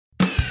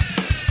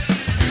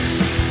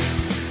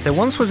There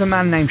once was a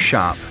man named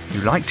Sharp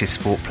who liked his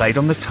sport played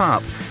on the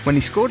tarp. When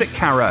he scored at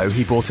Carrow,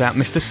 he brought out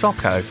Mr.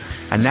 Socko,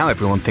 and now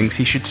everyone thinks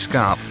he should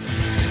scarp.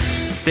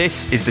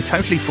 This is the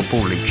Totally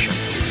Football League Show.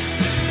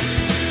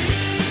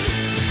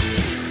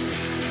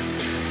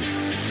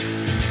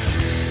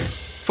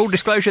 Full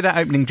disclosure, that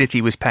opening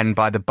ditty was penned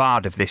by the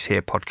bard of this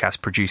here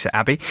podcast, producer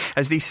Abby.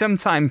 As the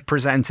sometime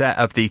presenter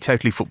of the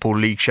Totally Football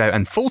League Show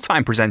and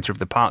full-time presenter of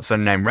the Parts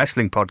Unknown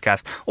Wrestling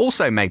podcast,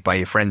 also made by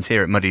your friends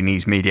here at Muddy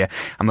Knees Media,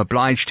 I'm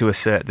obliged to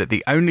assert that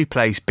the only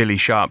place Billy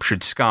Sharp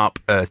should scarp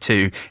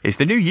to is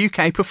the new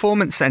UK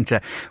Performance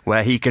Centre,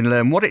 where he can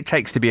learn what it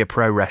takes to be a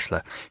pro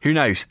wrestler. Who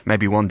knows,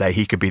 maybe one day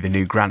he could be the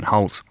new Grant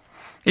Holt.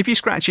 If you're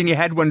scratching your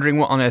head wondering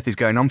what on earth is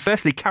going on,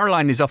 firstly,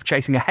 Caroline is off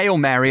chasing a Hail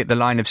Mary at the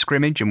line of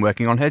scrimmage and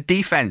working on her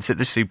defence at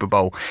the Super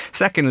Bowl.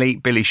 Secondly,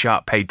 Billy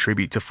Sharp paid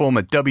tribute to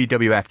former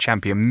WWF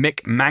champion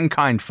Mick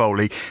Mankind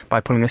Foley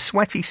by pulling a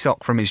sweaty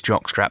sock from his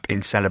jockstrap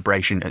in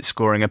celebration at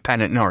scoring a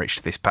pen at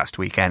Norwich this past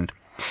weekend.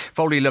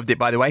 Foley loved it,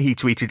 by the way. He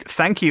tweeted,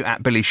 "Thank you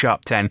at Billy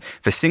Sharp 10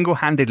 for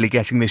single-handedly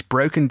getting this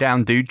broken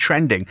down dude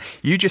trending.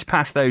 You just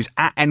passed those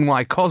at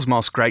NY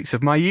Cosmos greats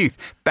of my youth.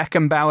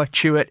 Beckenbauer,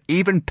 Chewett,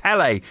 even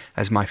Pele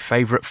as my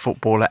favourite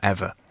footballer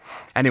ever."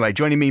 Anyway,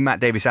 joining me, Matt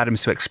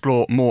Davis-Adams, to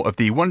explore more of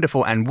the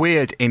wonderful and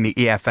weird in the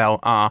EFL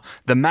are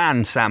the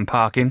man, Sam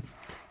Parkin.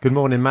 Good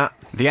morning, Matt.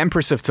 The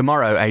Empress of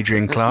Tomorrow,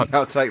 Adrian Clark.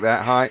 I'll take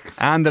that, hi.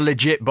 And the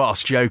legit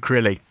boss, Joe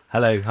Crilly.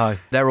 Hello, hi.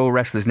 They're all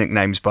wrestlers'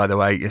 nicknames, by the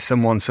way.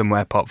 Someone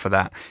somewhere pop for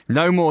that.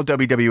 No more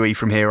WWE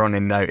from here on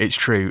in, though. It's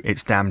true.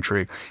 It's damn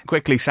true.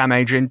 Quickly, Sam,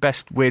 Adrian,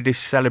 best,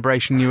 weirdest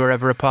celebration you were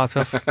ever a part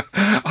of?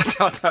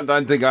 I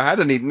don't think I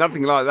had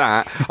nothing like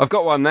that. I've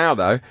got one now,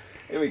 though.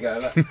 Here we go.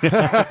 Look.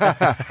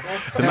 The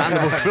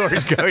mandible claw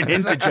is going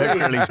into Joe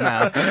Crilly's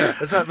mouth.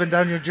 Has that been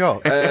down your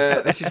jock?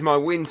 This is my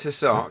winter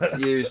sock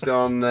used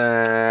on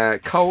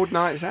cold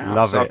nights out.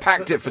 Love so it. I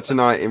packed it for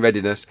tonight in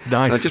readiness.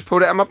 Nice. And I just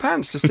pulled it out of my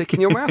pants to stick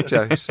in your mouth,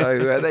 Joe. So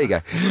there you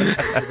go.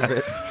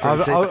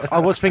 I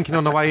was thinking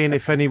on the way in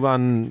if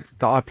anyone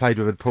that I played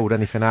with had pulled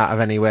anything out of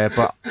anywhere,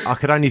 but I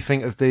could only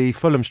think of the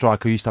Fulham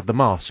striker who used to have the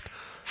mask.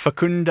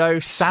 Facundo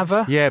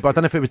Sava? Yeah, but I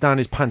don't know if it was down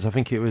his pants. I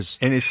think it was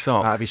In his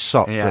sock. out of his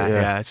sock. Yeah, but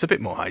yeah. It's a bit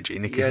more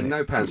hygienic, Yeah, isn't it?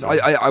 no pants.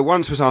 I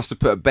once was asked to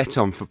put a bet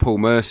on for Paul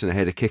Merson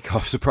ahead of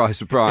kick-off, surprise,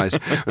 surprise,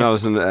 when I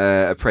was an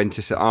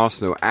apprentice at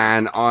Arsenal,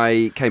 and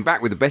I came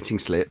back with a betting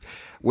slip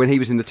when he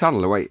was in the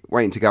tunnel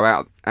waiting to go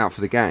out for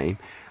the game.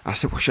 I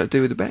said, "What should I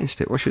do with the betting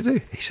slip? What should I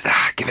do?" He said,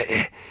 give it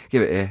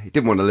here. He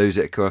didn't want to lose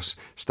it, of course.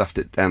 Stuffed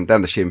it down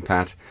the shin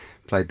pad.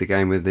 Played the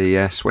game with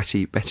the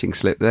sweaty betting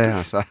slip there.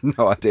 I had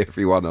no idea if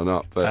he won or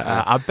not. But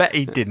I bet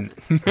he didn't.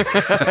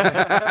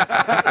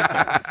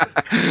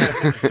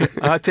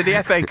 To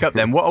the FA Cup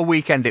then, what a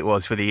weekend it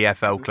was for the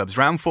EFL clubs.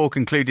 Round 4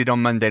 concluded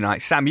on Monday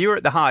night. Sam, you were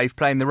at the Hive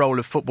playing the role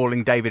of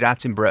footballing David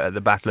Attenborough at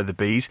the Battle of the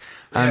Bees.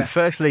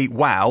 Firstly,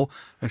 wow.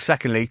 And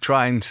secondly,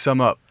 try and sum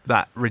up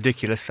that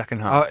ridiculous second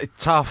half.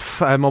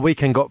 Tough. My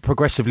weekend got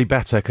progressively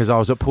better because I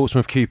was at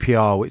Portsmouth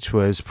QPR, which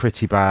was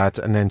pretty bad,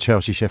 and then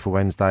Chelsea Sheffield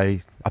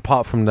Wednesday.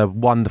 Apart from the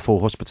wonderful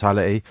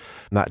hospitality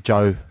that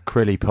Joe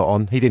Crilly put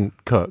on, he didn't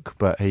cook,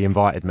 but he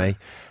invited me,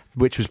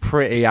 which was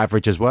pretty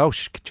average as well.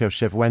 Chelsea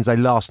Sheffield Wednesday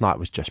last night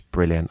was just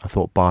brilliant. I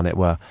thought Barnet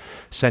were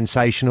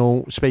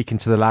sensational. Speaking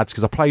to the lads,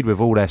 because I played with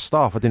all their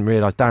staff, I didn't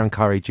realise Darren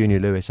Curry, Junior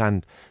Lewis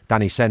and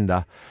Danny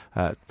Sender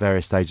at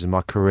various stages of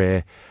my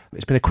career.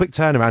 It's been a quick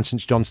turnaround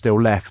since John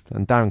Steele left,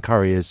 and Darren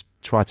Curry has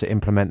tried to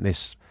implement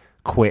this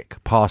quick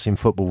passing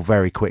football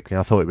very quickly.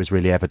 I thought it was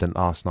really evident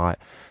last night.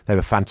 They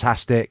were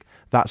fantastic.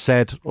 That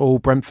said, all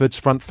Brentford's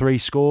front three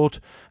scored.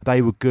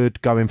 They were good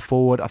going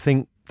forward. I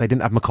think they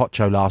didn't have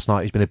Mokotjo last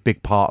night. He's been a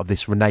big part of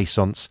this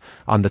renaissance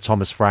under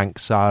Thomas Frank,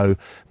 so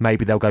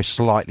maybe they'll go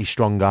slightly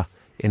stronger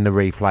in the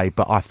replay.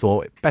 But I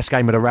thought, best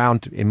game of the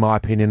round, in my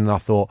opinion, and I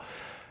thought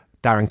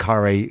Darren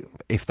Curry,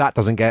 if that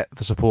doesn't get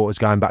the supporters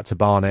going back to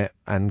Barnet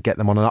and get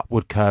them on an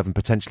upward curve and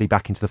potentially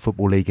back into the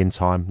Football League in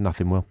time,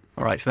 nothing will.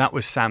 All right, so that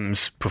was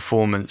Sam's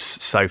performance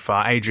so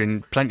far.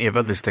 Adrian, plenty of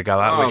others to go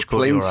out. Which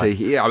caught you all plenty. right?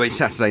 Yeah, I mean,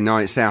 Saturday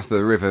night south of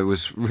the river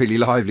was really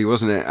lively,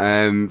 wasn't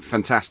it?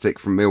 Fantastic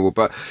from Millwall.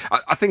 But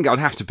I think I'd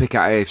have to pick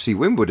out AFC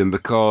Wimbledon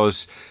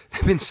because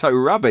they've been so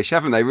rubbish,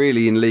 haven't they,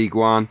 really, in League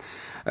One?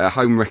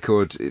 Home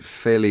record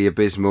fairly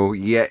abysmal,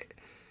 yet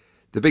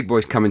the big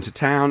boys come into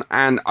town,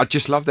 and I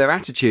just love their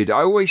attitude. I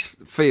always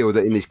feel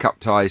that in these cup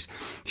ties,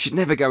 you should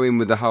never go in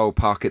with the whole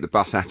park at the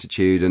bus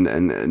attitude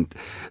and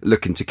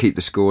looking to keep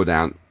the score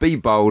down. Be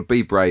bold,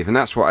 be brave, and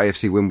that's what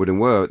AFC Wimbledon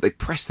were. They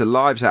pressed the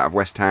lives out of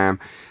West Ham,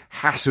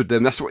 hassled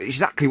them. That's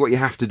exactly what you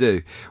have to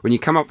do. When you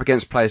come up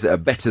against players that are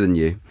better than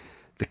you,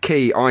 the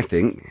key, I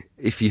think,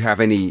 if you have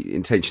any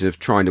intention of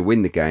trying to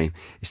win the game,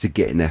 is to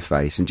get in their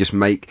face and just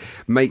make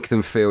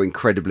them feel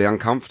incredibly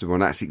uncomfortable.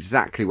 And that's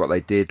exactly what they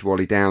did.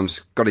 Wally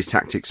Downs got his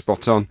tactics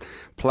spot on.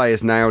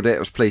 Players nailed it. I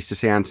was pleased to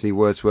see Anthony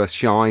Wordsworth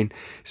shine.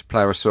 He's a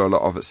player I saw a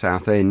lot of at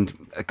Southend.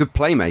 A good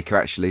playmaker,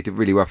 actually. Did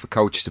really well for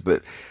Colchester,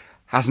 but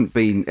hasn't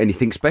been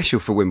anything special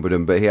for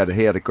Wimbledon, but he had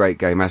a great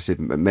game, as did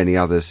many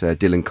others.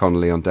 Dylan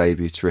Connolly on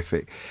debut,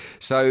 terrific.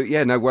 So,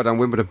 yeah, no, well done,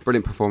 Wimbledon.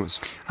 Brilliant performance.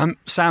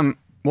 Sam,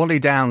 Wally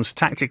Downs,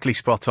 tactically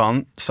spot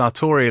on,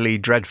 sartorially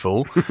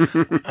dreadful.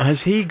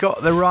 Has he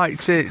got the right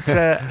to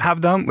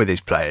have the hump with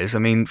his players? I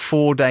mean,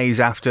 4 days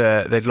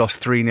after they'd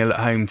lost 3-0 at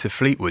home to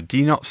Fleetwood, do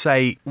you not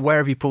say, where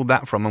have you pulled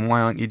that from and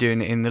why aren't you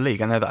doing it in the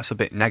league? I know that's a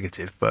bit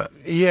negative, but...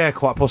 Yeah,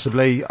 quite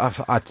possibly. I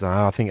don't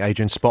know, I think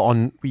Adrian's spot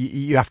on.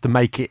 You have to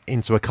make it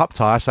into a cup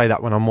tie. I say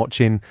that when I'm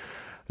watching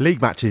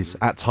league matches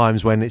at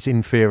times when it's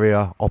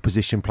inferior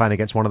opposition playing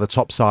against one of the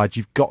top sides.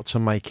 You've got to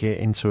make it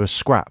into a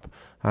scrap.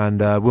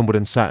 And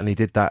Wimbledon certainly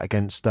did that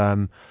against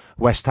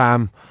West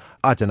Ham.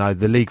 I don't know,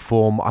 the league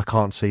form, I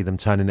can't see them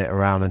turning it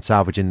around and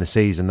salvaging the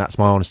season. That's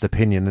my honest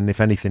opinion. And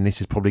if anything, this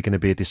is probably going to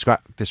be a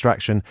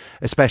distraction,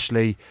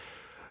 especially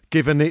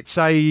given it's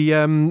a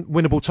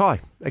winnable tie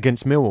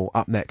against Millwall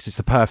up next. It's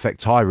the perfect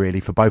tie, really,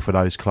 for both of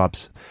those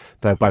clubs.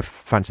 They both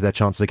fancy their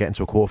chances of getting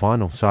to a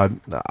quarter-final. So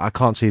I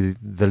can't see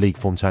the league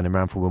form turning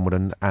around for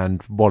Wimbledon,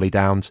 and Wally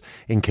Downs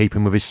in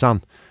keeping with his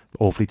son.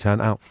 Awfully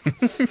turned out.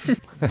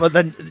 But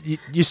then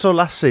you saw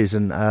last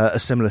season a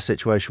similar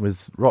situation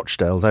with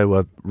Rochdale. They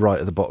were right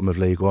at the bottom of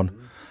League One,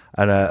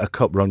 and a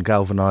cup run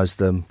galvanised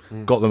them,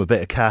 got them a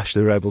bit of cash.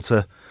 They were able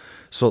to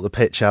sort the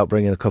pitch out,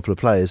 bring in a couple of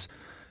players.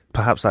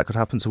 Perhaps that could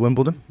happen to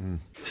Wimbledon.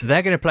 So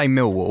they're going to play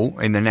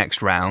Millwall in the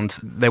next round.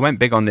 They went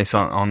big on this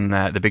on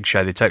the big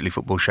show, the Totally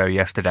Football show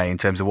yesterday, in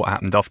terms of what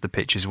happened off the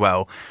pitch as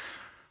well.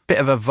 Bit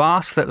of a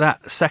farce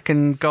that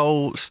second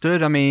goal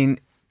stood. I mean,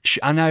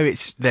 I know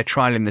they're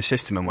trialling the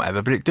system and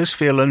whatever, but it does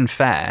feel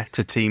unfair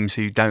to teams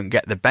who don't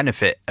get the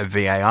benefit of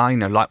VAR. You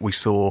know, like we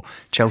saw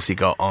Chelsea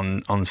got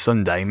on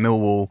Sunday.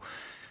 Millwall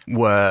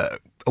were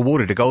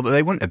awarded a goal that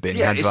they wouldn't have been.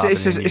 Yeah,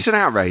 it's an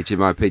outrage, in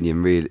my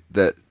opinion, really,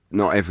 that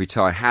not every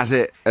tie has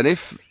it. And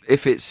if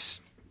it's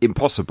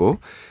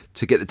impossible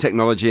to get the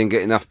technology and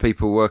get enough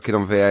people working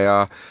on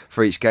VAR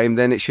for each game,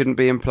 then it shouldn't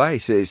be in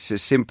place. It's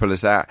as simple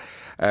as that.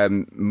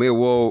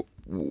 Millwall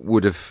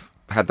would have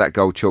had that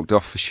goal chalked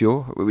off for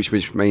sure,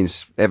 which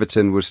means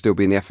Everton would still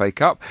be in the FA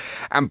Cup,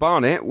 and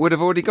Barnet would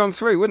have already gone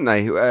through, wouldn't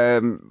they,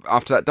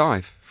 after that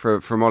dive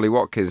from Ollie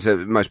Watkins, the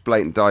most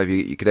blatant dive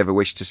you could ever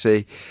wish to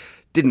see.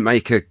 Didn't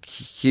make a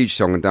huge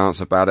song and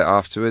dance about it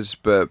afterwards,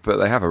 but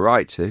they have a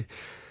right to.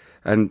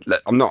 And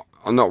I'm not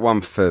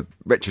one for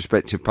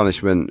retrospective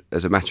punishment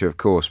as a matter of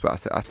course,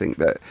 but I think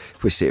that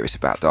if we're serious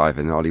about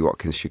diving, Ollie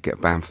Watkins should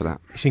get banned for that.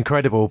 It's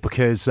incredible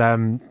because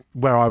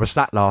where I was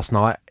sat last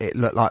night, it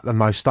looked like the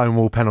most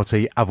Stonewall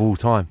penalty of all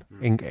time.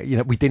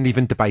 We didn't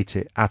even debate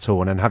it at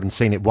all, and then having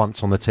seen it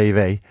once on the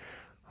TV,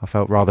 I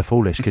felt rather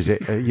foolish because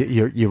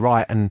you're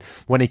right. And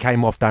when he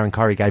came off, Darren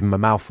Curry gave him a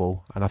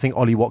mouthful, and I think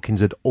Ollie Watkins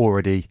had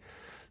already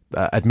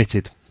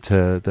admitted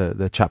to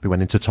the chap who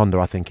went into Tonda,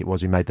 I think it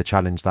was, who made the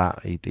challenge,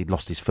 that he'd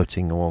lost his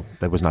footing or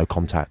there was no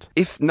contact.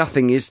 If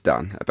nothing is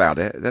done about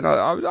it, then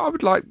I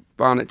would like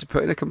Barnet to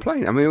put in a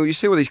complaint. I mean, you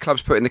see all these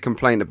clubs put in a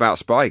complaint about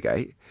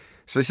Spygate,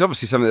 so this is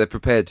obviously something they're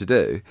prepared to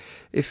do.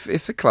 If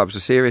the clubs are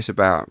serious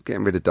about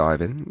getting rid of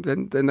diving,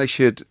 then they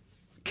should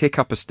kick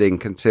up a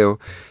stink until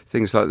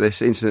things like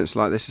this, incidents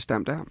like this, are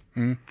stamped out.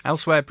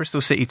 Elsewhere,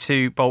 Bristol City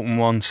 2, Bolton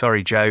 1.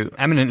 Sorry, Joe.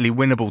 Eminently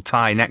winnable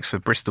tie next for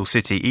Bristol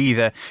City.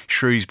 Either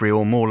Shrewsbury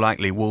or, more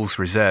likely, Wolves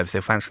reserves.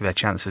 They'll fancy their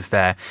chances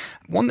there.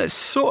 One that's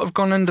sort of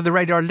gone under the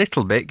radar a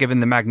little bit,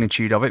 given the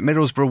magnitude of it.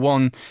 Middlesbrough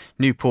 1,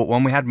 Newport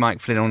 1. We had Mike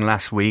Flynn on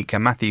last week,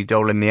 and Matthew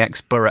Dolan, the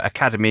ex-Borough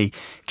Academy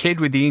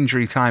kid with the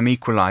injury time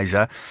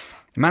equaliser.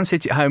 Man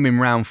City at home in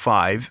round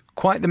 5.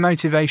 Quite the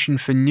motivation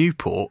for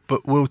Newport,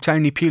 but will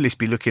Tony Pulis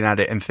be looking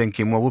at it and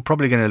thinking, well, we're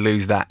probably going to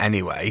lose that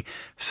anyway,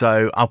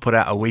 so I'll put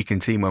out a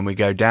weakened team when we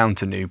go down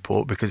to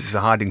Newport because it's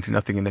a hiding to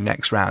nothing in the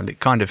next round. It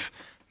kind of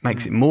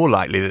makes it more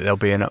likely that there'll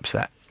be an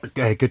upset.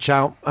 Yeah, good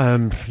shout. I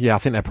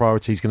think their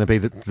priority is going to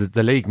be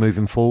the league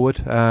moving forward.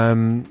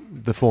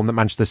 The form that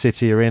Manchester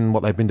City are in,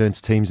 what they've been doing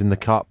to teams in the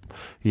Cup.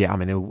 Yeah, I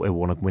mean, he'll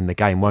want to win the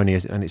game, won't he?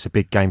 And it's a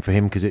big game for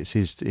him because it's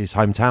his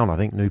hometown, I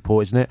think,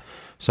 Newport, isn't it?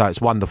 So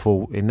it's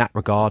wonderful in that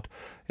regard.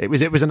 It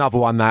was another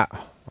one that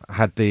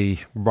had the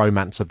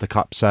romance of the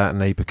Cup,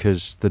 certainly,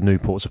 because the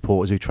Newport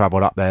supporters who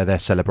travelled up there, their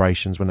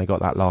celebrations when they got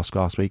that last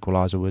gasp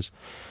equaliser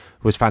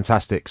was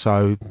fantastic.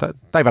 So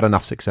they've had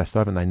enough success, though,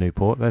 haven't they,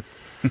 Newport? They're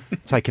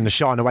taking the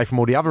shine away from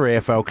all the other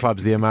EFL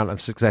clubs, the amount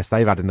of success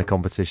they've had in the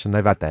competition.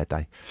 They've had their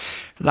day.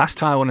 Last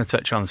tie I want to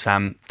touch on,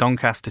 Sam,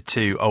 Doncaster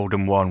 2,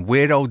 Oldham 1.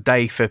 Weird old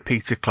day for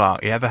Peter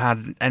Clark. You ever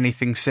had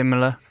anything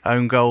similar?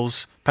 Own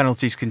goals,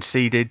 penalties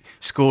conceded,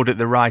 scored at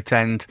the right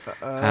end.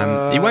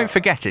 You won't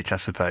forget it, I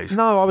suppose.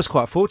 No, I was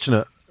quite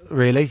fortunate,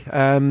 really.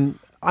 I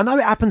know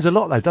it happens a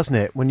lot, though, doesn't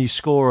it? When you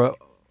score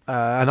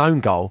an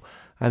own goal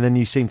and then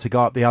you seem to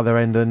go up the other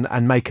end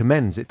and make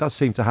amends. It does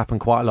seem to happen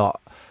quite a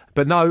lot.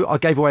 But no, I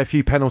gave away a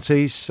few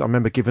penalties. I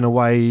remember giving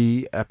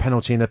away a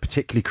penalty in a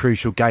particularly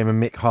crucial game,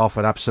 and Mick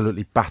Harford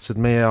absolutely battered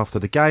me after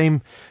the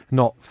game.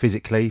 Not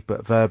physically,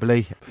 but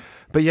verbally.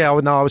 But yeah,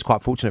 I was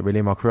quite fortunate, really,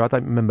 in my career. I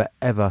don't remember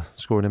ever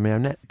scoring in my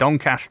own net.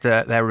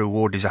 Doncaster, their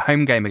reward is a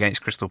home game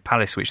against Crystal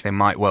Palace, which they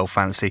might well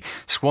fancy.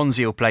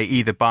 Swansea will play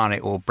either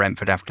Barnet or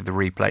Brentford after the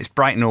replay. It's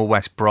Brighton or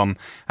West Brom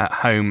at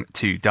home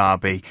to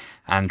Derby.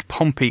 And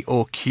Pompey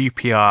or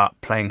QPR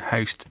playing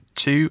host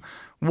to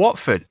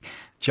Watford.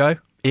 Joe,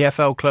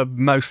 EFL club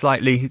most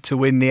likely to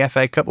win the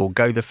FA Cup or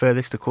go the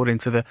furthest according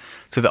to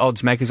the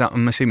odds makers?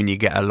 I'm assuming you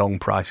get a long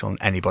price on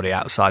anybody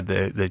outside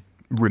the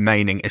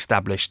remaining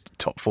established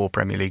top 4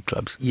 Premier League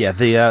clubs. Yeah,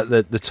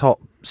 the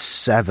top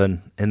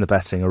 7 in the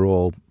betting are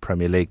all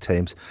Premier League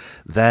teams.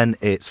 Then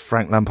it's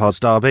Frank Lampard's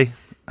Derby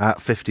at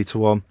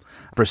 50-1,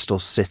 Bristol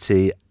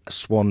City,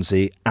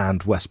 Swansea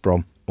and West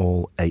Brom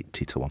all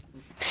 80-1.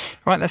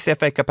 Right, that's the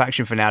FA Cup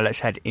action for now. Let's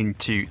head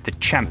into the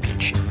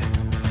Championship.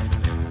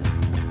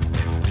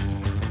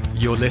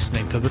 You're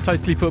listening to the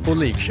Totally Football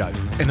League show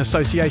in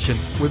association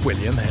with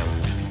William Hill.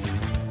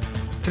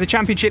 To the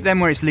Championship then,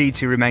 where it's Leeds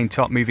who remain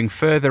top, moving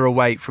further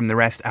away from the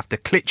rest after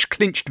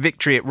clinched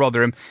victory at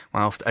Rotherham,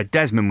 whilst a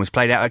Desmond was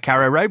played out at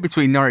Carrow Road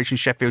between Norwich and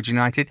Sheffield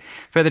United.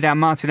 Further down,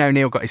 Martin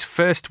O'Neill got his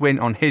first win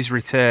on his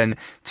return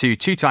to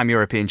two-time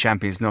European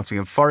champions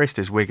Nottingham Forest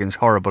as Wigan's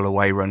horrible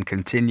away run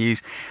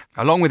continues.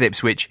 Along with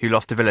Ipswich, who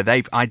lost to Villa,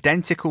 they've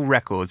identical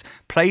records,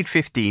 played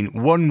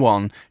 15, won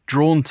 1,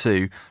 drawn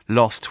 2,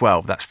 lost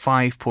 12. That's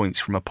 5 points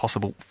from a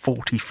possible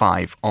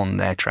 45 on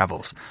their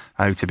travels.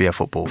 Oh, to be a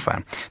football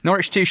fan.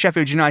 Norwich 2,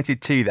 Sheffield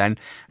United 2 then.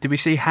 Did we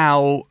see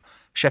how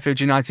Sheffield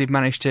United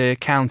managed to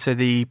counter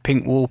the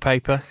pink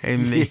wallpaper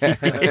in the, in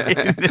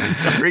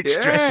the Norwich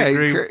dressing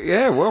room?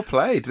 Yeah, well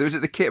played. Was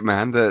it the kit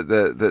man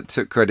that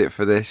took credit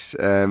for this,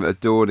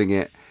 adorning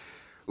it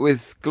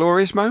with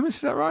glorious moments?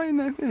 Is that right, in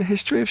the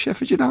history of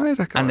Sheffield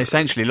United? And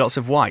essentially lots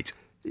of white.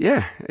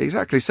 Yeah,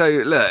 exactly. So,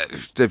 look,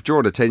 they've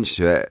drawn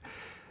attention to it.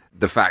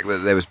 The fact that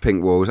there was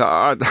pink walls,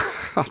 I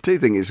do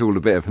think it's all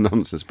a bit of a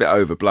nonsense, a bit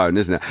overblown,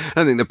 isn't it? I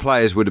don't think the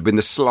players would have been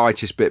the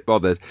slightest bit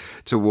bothered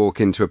to walk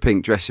into a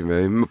pink dressing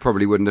room.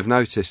 Probably wouldn't have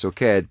noticed or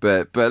cared.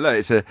 But look,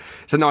 it's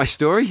a nice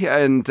story,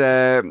 and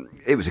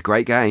it was a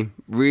great game.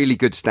 Really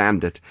good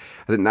standard.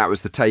 I think that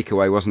was the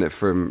takeaway, wasn't it,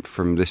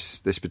 from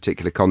this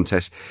particular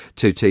contest?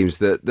 Two teams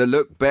that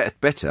look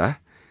better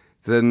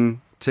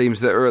than teams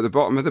that are at the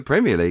bottom of the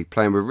Premier League,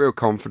 playing with real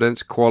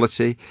confidence,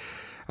 quality.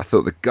 I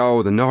thought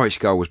the Norwich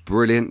goal was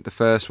brilliant, the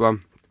first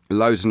one.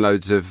 Loads and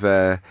loads of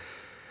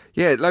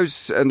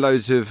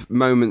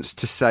moments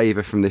to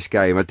savour from this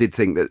game. I did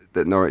think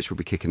that Norwich would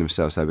be kicking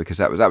themselves though, because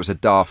that was a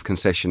daft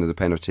concession of the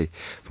penalty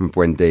from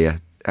Buendia.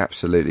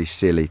 Absolutely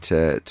silly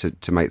to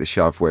make the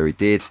shove where he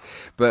did.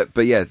 But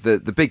yeah,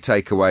 the big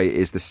takeaway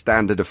is the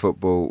standard of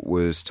football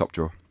was top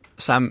drawer.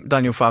 Sam,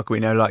 Daniel Farke,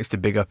 we know, likes to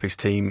big up his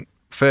team.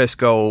 First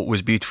goal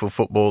was beautiful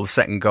football. The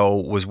second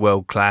goal was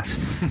world class.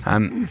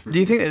 Do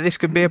you think that this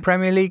could be a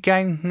Premier League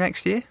game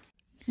next year?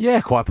 Yeah,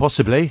 quite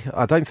possibly.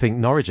 I don't think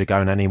Norwich are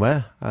going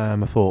anywhere. I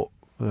thought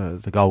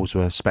the goals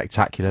were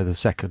spectacular. The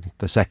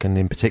second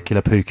in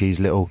particular, Pukki's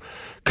little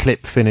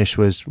clip finish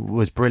was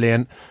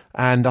brilliant.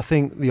 And I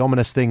think the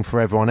ominous thing for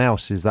everyone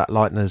else is that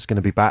Leitner's going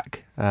to be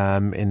back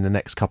in the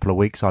next couple of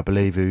weeks, I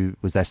believe, who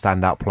was their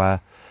standout player.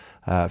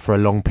 For a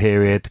long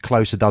period.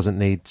 Klose doesn't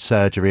need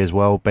surgery as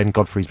well. Ben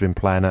Godfrey's been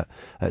playing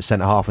at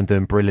centre-half and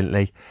doing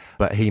brilliantly,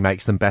 but he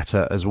makes them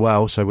better as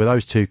well. So with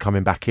those two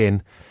coming back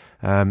in,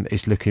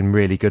 it's looking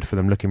really good for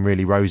them, looking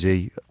really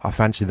rosy. I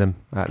fancy them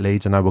at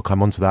Leeds. I know we'll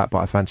come on to that, but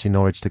I fancy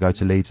Norwich to go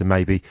to Leeds and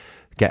maybe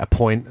get a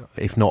point,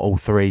 if not all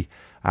 3,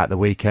 at the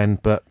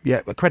weekend. But yeah,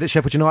 credit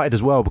Sheffield United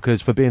as well,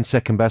 because for being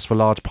second best for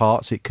large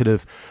parts, it could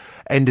have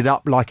ended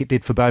up like it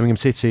did for Birmingham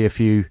City a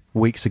few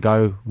weeks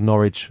ago.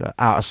 Norwich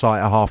out of sight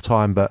at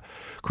half-time, but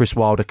Chris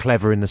Wilder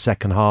clever in the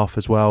second half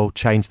as well,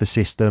 changed the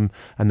system,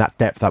 and that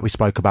depth that we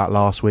spoke about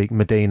last week.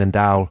 Medine and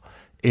Dowell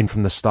in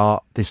from the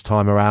start this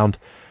time around.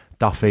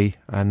 Duffy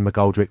and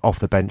McGoldrick off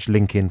the bench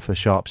linking for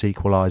Sharp's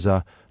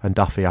equaliser, and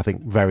Duffy, I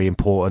think, very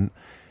important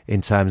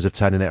in terms of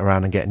turning it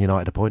around and getting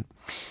United a point.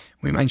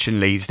 We mentioned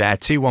Leeds there,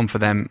 2-1 for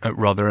them at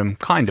Rotherham,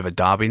 kind of a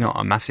derby, not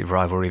a massive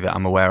rivalry that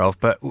I'm aware of,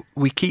 but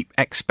we keep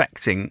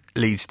expecting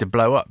Leeds to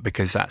blow up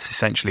because that's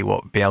essentially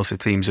what Bielsa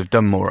teams have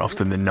done more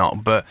often than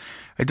not, but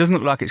it doesn't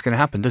look like it's going to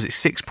happen, does it?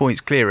 6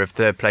 points clear of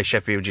third place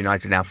Sheffield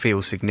United now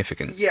feels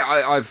significant. Yeah,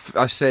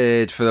 I've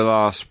said for the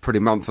last pretty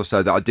month or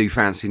so that I do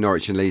fancy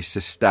Norwich and Leeds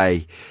to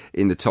stay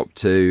in the top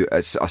 2. I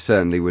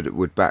certainly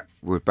would back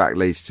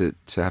Leeds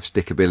to have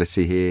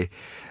stickability here.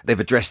 They've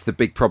addressed the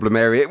big problem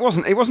area. It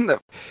wasn't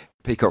that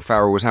Peacock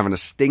Farrell was having a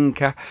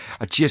stinker.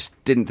 I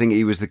just didn't think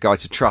he was the guy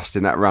to trust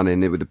in that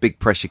run-in with the big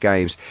pressure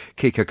games.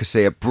 Kiko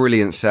Casilla,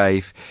 brilliant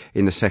save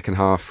in the second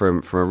half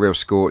from a real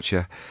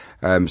scorcher.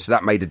 So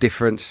that made a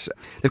difference.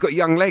 They've got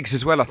young legs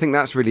as well. I think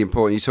that's really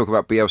important. You talk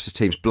about Bielsa's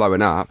teams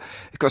blowing up.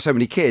 They've got so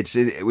many kids.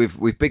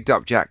 We've bigged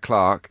up Jack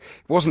Clark.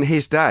 It wasn't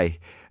his day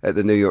at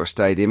the New York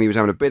Stadium. He was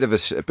having a bit of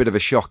a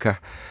shocker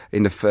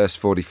in the first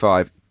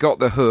 45. Got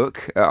the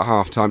hook at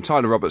half-time.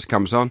 Tyler Roberts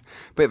comes on.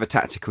 Bit of a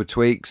tactical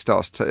tweak.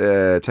 Starts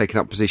taking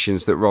up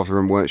positions that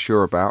Rotherham weren't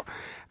sure about.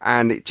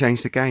 And it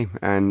changed the game.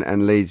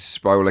 And Leeds,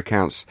 by all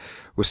accounts,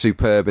 were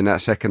superb in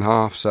that second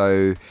half.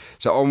 So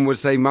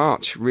onwards they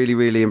march. Really,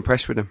 really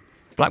impressed with them.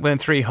 Blackburn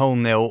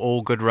 3-0,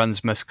 all good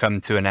runs must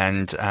come to an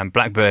end.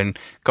 Blackburn,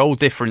 goal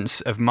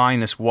difference of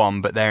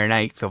 -1, but they're in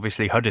 8th.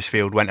 Obviously,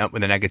 Huddersfield went up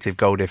with a negative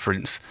goal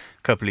difference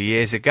a couple of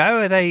years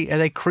ago. Are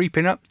they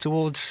creeping up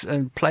towards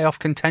playoff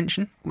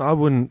contention? I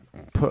wouldn't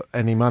put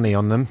any money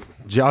on them,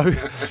 Joe,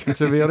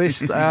 to be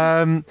honest.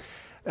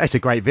 It's a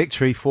great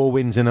victory, 4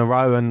 wins in a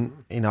row,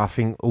 and I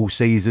think all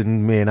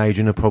season me and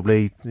Adrian are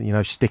probably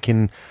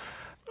sticking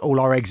all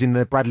our eggs in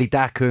the Bradley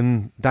Dack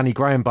and Danny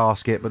Graham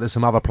basket, but there's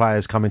some other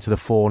players coming to the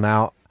fore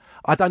now.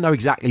 I don't know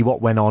exactly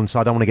what went on, so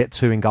I don't want to get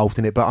too engulfed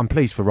in it, but I'm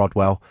pleased for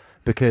Rodwell,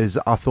 because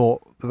I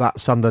thought that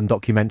Sunderland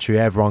documentary,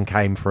 everyone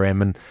came for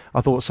him, and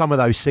I thought some of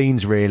those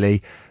scenes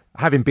really,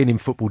 having been in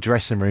football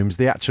dressing rooms,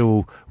 the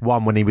actual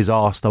one when he was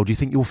asked, do you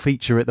think you'll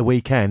feature at the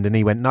weekend? And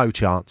he went, no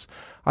chance.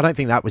 I don't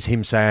think that was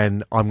him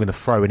saying, I'm going to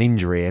throw an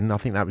injury in. I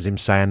think that was him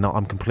saying,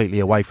 I'm completely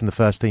away from the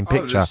first team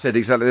picture. I said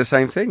exactly the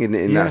same thing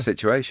in that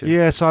situation.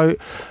 Yeah, so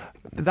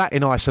that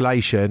in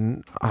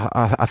isolation,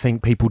 I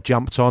think people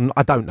jumped on.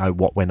 I don't know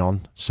what went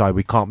on, so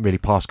we can't really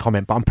pass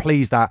comment, but I'm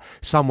pleased that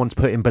someone's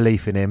putting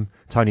belief in him,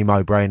 Tony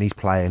Mowbray, and he's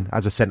playing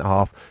as a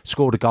centre-half,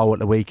 scored a goal at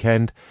the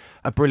weekend.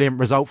 A brilliant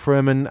result for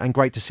him, and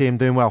great to see him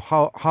doing well.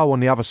 Hull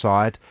on the other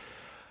side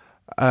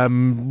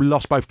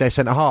lost both their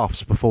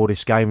centre-halves before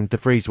this game. De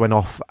Vries went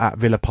off at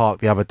Villa Park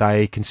the other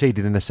day,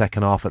 conceded in the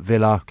second half at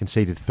Villa,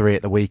 conceded 3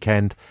 at the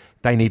weekend.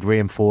 They need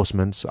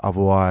reinforcements,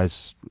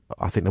 otherwise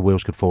I think the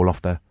wheels could fall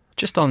off there.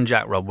 Just on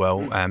Jack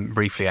Rodwell,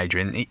 briefly,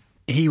 Adrian,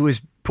 he was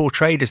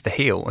portrayed as the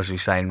heel, as we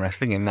say in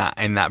wrestling, in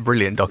that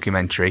brilliant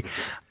documentary.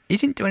 He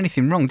didn't do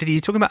anything wrong, did he?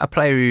 You're talking about a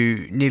player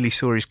who nearly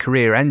saw his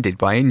career ended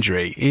by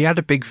injury. He had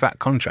a big fat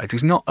contract.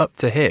 It's not up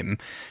to him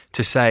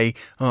to say,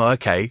 oh,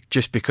 okay,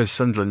 just because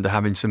Sunderland are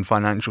having some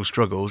financial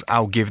struggles,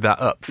 I'll give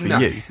that up for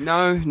you.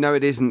 No,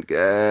 it isn't.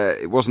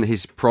 It wasn't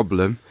his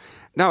problem.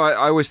 No,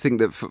 I always think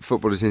that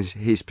footballers in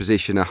his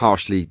position are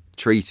harshly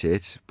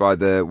treated by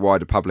the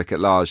wider public at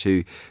large,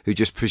 who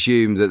just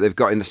presume that they've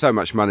got in so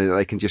much money that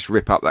they can just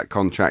rip up that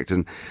contract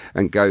and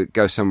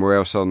go somewhere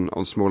else on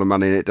smaller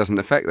money, and it doesn't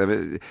affect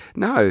them.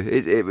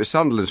 It was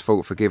Sunderland's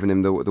fault for giving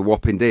him the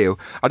whopping deal.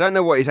 I don't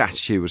know what his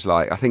attitude was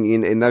like. I think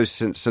in those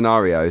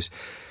scenarios,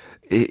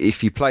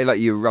 if you play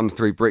like you run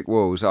through brick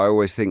walls, I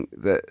always think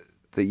that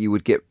you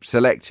would get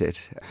selected.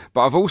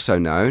 But I've also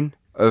known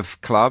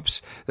of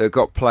clubs that have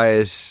got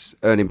players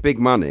earning big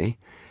money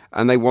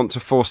and they want to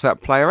force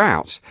that player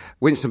out.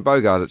 Winston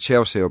Bogarde at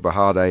Chelsea, or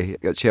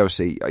Bahade at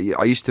Chelsea,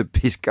 I used to be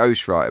his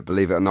ghostwriter,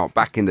 believe it or not,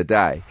 back in the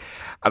day.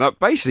 And I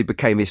basically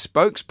became his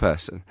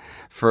spokesperson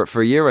for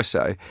a year or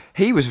so.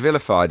 He was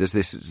vilified as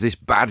this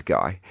bad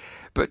guy.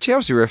 But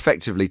Chelsea were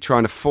effectively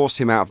trying to force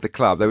him out of the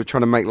club. They were trying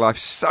to make life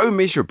so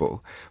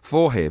miserable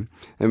for him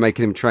and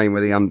making him train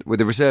with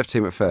the reserve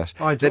team at first.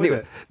 I enjoyed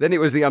it. Then it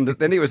was the under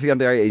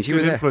 18s. You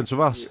were there. Influence of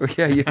us.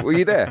 Yeah, were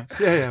you there?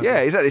 Yeah,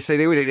 exactly. So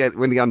they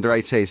win the under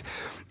 18s,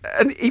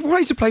 and he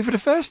wanted to play for the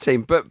first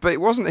team, but it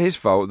wasn't his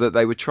fault that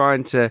they were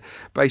trying to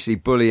basically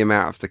bully him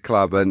out of the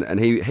club. And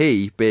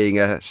he being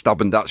a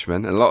stubborn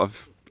Dutchman, and a lot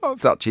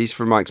of Dutchies,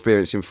 from my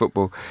experience in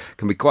football,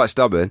 can be quite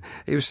stubborn.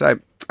 He was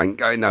saying, I ain't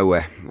going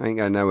nowhere.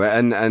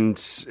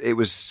 And it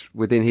was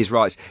within his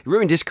rights. It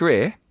ruined his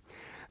career.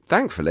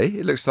 Thankfully,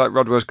 it looks like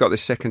Rodwell's got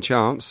this second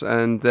chance,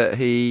 and that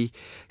he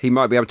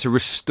might be able to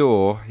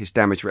restore his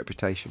damaged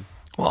reputation.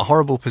 What a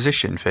horrible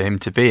position for him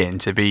to be in,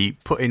 to be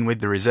put in with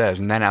the reserves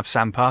and then have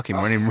Sam Parkin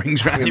running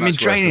rings around him in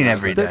training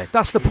every day.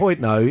 That's the point,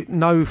 though.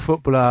 No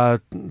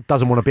footballer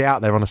doesn't want to be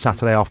out there on a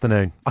Saturday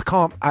afternoon. I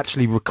can't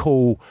actually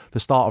recall the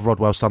start of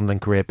Rodwell's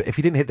Sunderland career, but if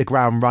he didn't hit the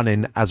ground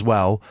running as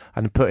well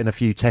and put in a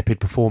few tepid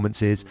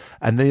performances,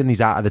 and then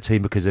he's out of the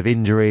team because of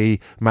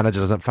injury, manager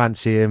doesn't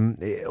fancy him,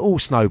 it all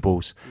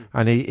snowballs.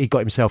 And he got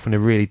himself in a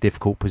really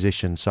difficult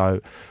position.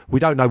 So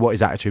we don't know what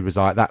his attitude was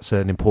like. That's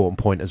an important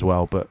point as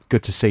well, but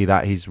good to see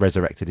that he's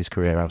resurrected his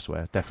career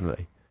elsewhere,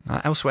 definitely.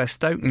 Elsewhere,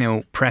 Stoke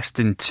 0,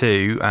 Preston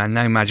 2,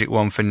 no magic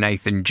one for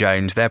Nathan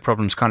Jones. Their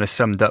problems kind of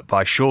summed up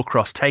by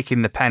Shawcross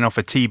taking the pen off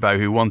of Thibaut,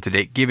 who wanted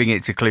it, giving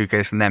it to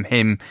Klukas, and then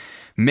him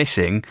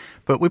missing.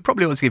 But we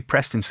probably ought to give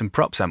Preston some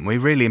props, haven't we?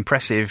 Really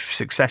impressive,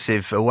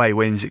 successive away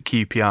wins at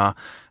QPR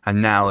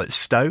and now at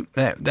Stoke.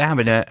 They're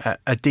having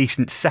a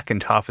decent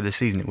second half of the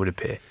season, it would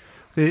appear.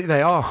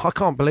 They are. I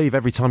can't believe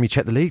every time you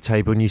check the league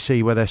table and you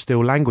see where they're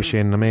still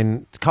languishing. I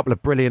mean, a couple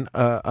of brilliant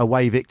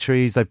away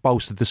victories. They've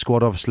bolstered the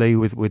squad, obviously,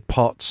 with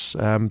Potts.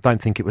 Don't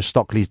think it was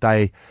Stockley's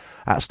day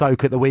at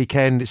Stoke at the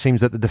weekend. It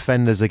seems that the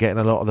defenders are getting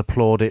a lot of the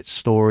plaudits.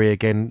 Story,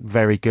 again,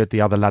 very good.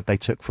 The other lad they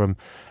took from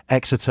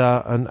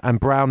Exeter. And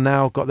Brown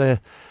now got the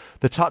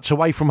touch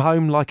away from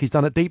home like he's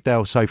done at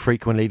Deepdale so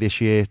frequently this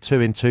year. 2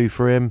 in 2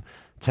 for him.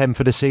 10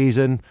 for the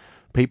season.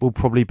 People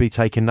probably be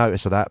taking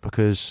notice of that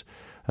because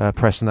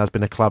Preston has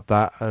been a club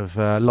that have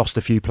lost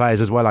a few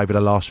players as well over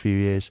the last few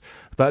years.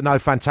 But no,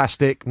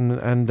 fantastic.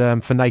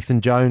 And for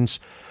Nathan Jones,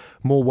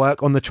 more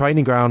work on the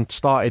training ground.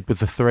 Started with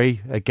the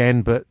 3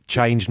 again, but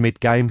changed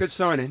mid-game. Good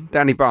signing.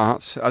 Danny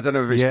Bart. I don't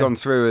know if it's gone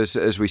through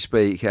as we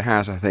speak. It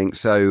has, I think.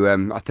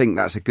 So I think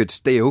that's a good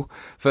steal,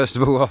 first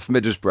of all, off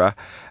Middlesbrough.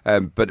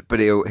 But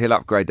he'll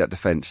upgrade that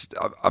defence.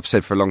 I've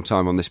said for a long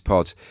time on this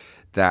pod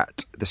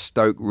that the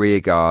Stoke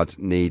rearguard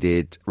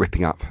needed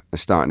ripping up and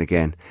starting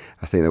again.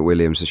 I think that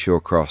Williams and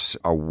Shawcross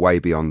are way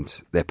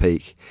beyond their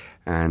peak,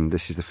 and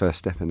this is the first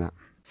step in that.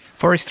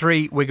 Forest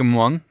 3, Wigan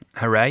 1.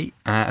 Hooray.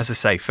 As I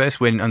say, first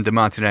win under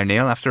Martin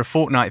O'Neill. After a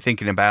fortnight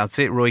thinking about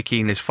it, Roy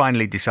Keane has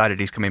finally decided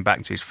he's coming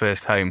back to his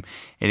first home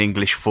in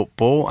English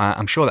football.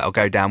 I'm sure that'll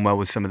go down well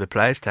with some of the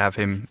players to have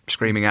him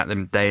screaming at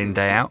them day in,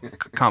 day out.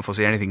 Can't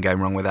foresee anything going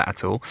wrong with that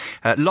at all.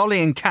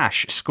 Lolly and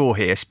Cash score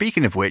here.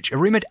 Speaking of which, a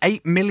rumoured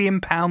 £8 million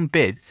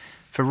bid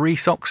for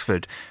Reece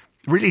Oxford.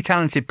 Really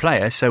talented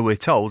player, so we're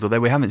told, although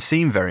we haven't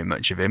seen very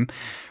much of him.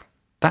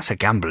 That's a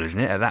gamble, isn't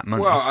it, at that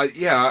money?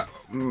 Well,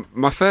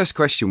 my first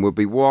question would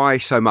be, why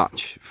so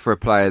much for a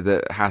player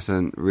that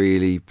hasn't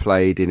really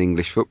played in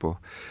English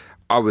football?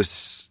 I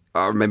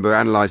remember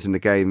analysing the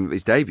game,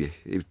 his debut.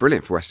 He was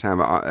brilliant for West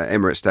Ham at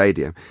Emirates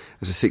Stadium.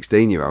 As a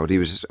 16-year-old, he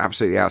was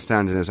absolutely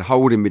outstanding as a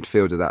holding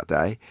midfielder that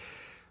day.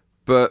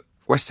 But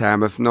West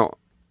Ham have not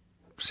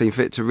seen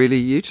fit to really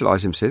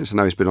utilise him since. I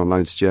know he's been on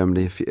loan to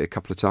Germany a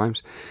couple of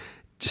times.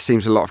 Just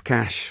seems a lot of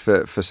cash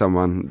for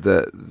someone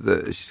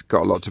that's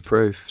got a lot to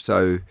prove.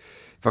 So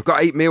if I've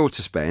got £8 million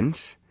to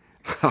spend,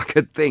 I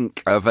could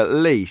think of at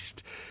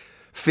least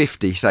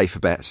 50 safer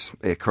bets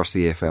across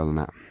the EFL than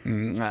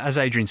that. As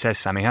Adrian says,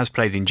 Sam, he has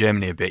played in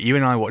Germany a bit. You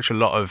and I watch a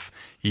lot of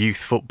youth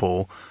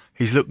football.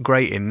 He's looked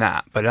great in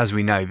that, but as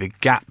we know, the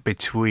gap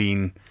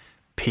between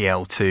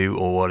PL2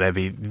 or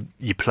whatever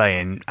you play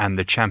in and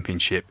the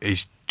Championship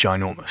is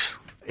ginormous.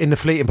 In the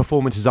fleeting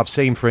performances I've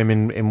seen for him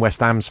in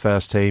West Ham's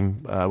first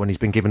team, when he's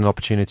been given an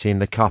opportunity in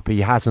the Cup, he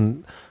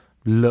hasn't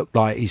looked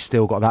like he's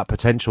still got that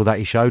potential that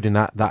he showed in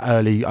that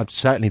early,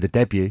 certainly the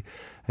debut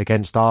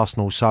against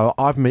Arsenal. So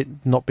I've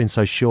not been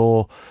so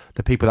sure.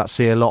 The people that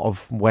see a lot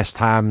of West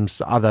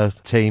Ham's other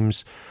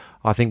teams,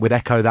 I think, would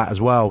echo that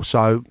as well.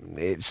 So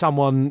it's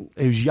someone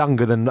who's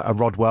younger than a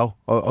Rodwell,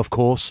 of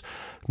course,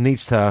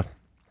 needs to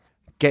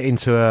get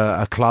into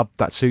a club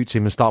that suits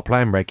him and start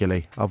playing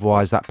regularly.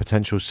 Otherwise, that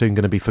potential is soon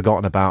going to be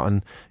forgotten about.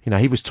 And,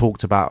 he was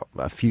talked about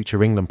a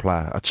future England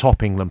player, a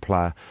top England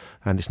player,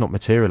 and it's not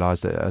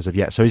materialised as of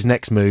yet. So his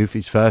next move,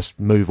 his first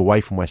move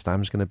away from West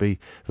Ham, is going to be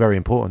very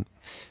important.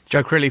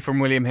 Joe Crilly from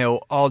William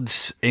Hill.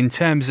 Odds in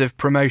terms of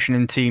promotion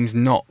and teams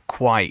not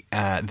quite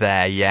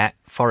there yet.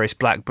 Forest,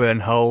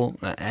 Blackburn, Hull,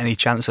 any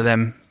chance of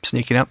them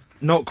sneaking up?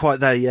 Not quite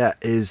there yet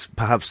is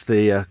perhaps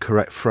the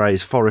correct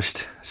phrase.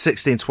 Forest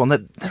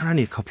 16-1. They're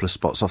only a couple of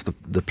spots off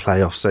the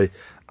playoffs, so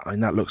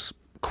that looks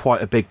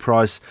quite a big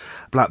price.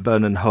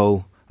 Blackburn and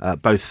Hull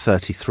both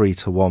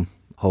 33-1.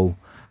 Hull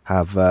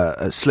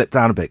have slipped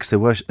down a bit because they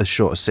were as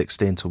short as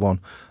 16-1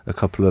 a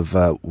couple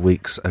of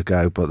weeks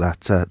ago, but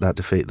that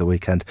defeat at the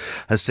weekend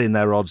has seen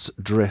their odds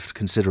drift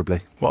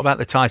considerably. What about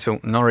the title,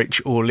 Norwich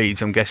or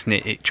Leeds? I'm guessing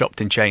it chopped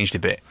and changed a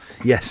bit.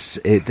 Yes,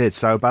 it did.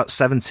 So about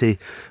 70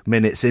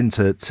 minutes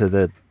into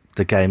the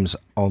games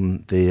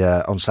on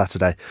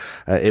Saturday,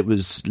 it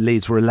was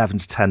Leeds were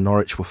 11-10,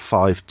 Norwich were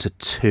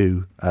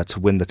 5-2 to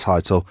win the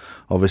title.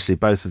 Obviously,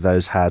 both of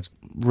those had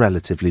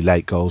relatively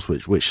late goals,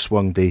 which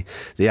swung the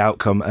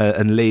outcome.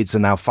 And Leeds are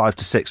now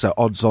 5-6, so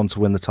odds on to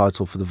win the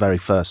title for the very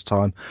first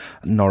time.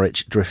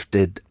 Norwich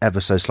drifted ever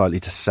so slightly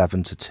to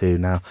 7-2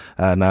 now,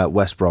 and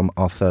West Brom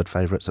are third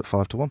favourites at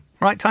 5-1.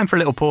 Right, time for a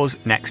little pause.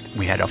 Next,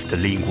 we head off to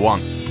League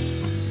One.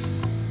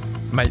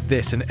 Make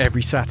this and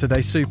every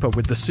Saturday super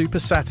with the Super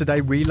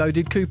Saturday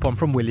Reloaded coupon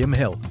from William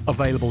Hill,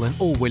 available in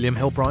all William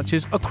Hill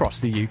branches across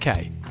the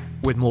UK.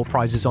 With more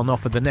prizes on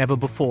offer than ever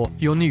before,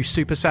 your new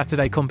Super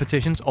Saturday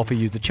competitions offer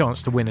you the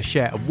chance to win a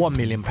share of £1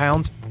 million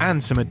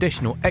and some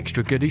additional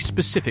extra goodies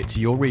specific to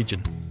your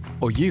region.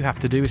 All you have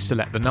to do is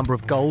select the number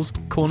of goals,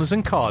 corners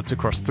and cards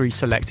across 3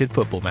 selected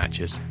football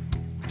matches.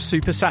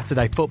 Super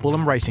Saturday football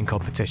and racing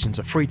competitions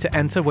are free to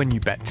enter when you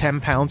bet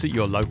 £10 at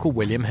your local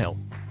William Hill.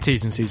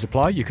 T's and C's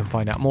apply. You can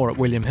find out more at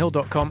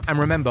williamhill.com, and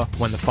remember,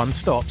 when the fun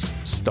stops,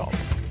 stop.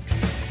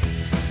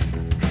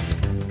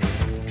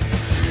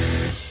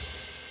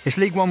 It's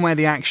League One where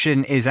the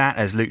action is at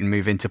as Luton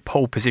move into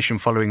pole position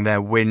following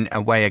their win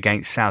away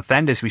against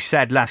Southend. As we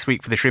said last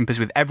week for the Shrimpers,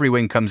 with every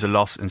win comes a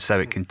loss, and so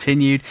it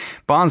continued.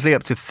 Barnsley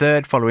up to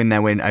third following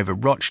their win over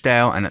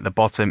Rochdale, and at the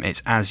bottom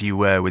it's as you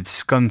were, with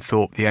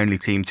Scunthorpe the only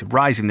team to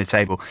rise in the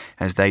table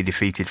as they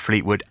defeated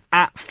Fleetwood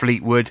at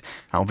Fleetwood.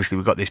 Obviously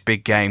we've got this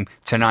big game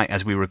tonight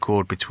as we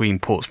record between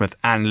Portsmouth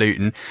and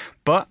Luton,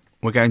 but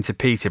we're going to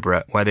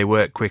Peterborough, where they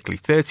work quickly.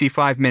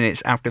 35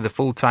 minutes after the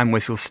full-time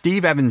whistle,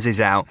 Steve Evans is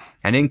out,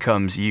 and in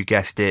comes, you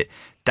guessed it,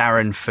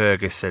 Darren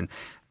Ferguson.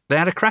 They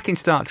had a cracking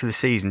start to the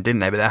season, didn't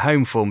they? But their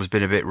home form has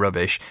been a bit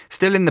rubbish.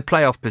 Still in the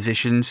playoff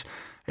positions.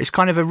 It's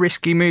kind of a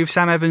risky move.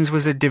 Sam Evans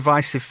was a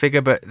divisive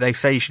figure, but they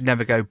say you should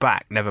never go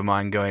back, never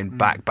mind going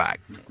back.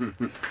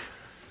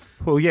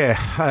 Well,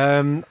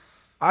 yeah.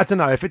 I don't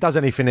know. If it does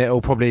anything, it'll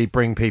probably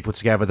bring people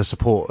together, the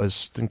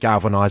supporters, and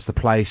galvanise the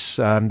place.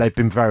 They've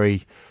been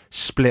very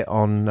split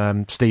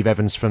on Steve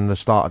Evans from the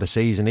start of the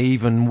season,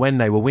 even when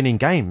they were winning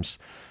games.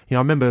 I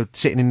remember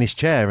sitting in this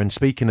chair and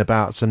speaking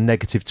about some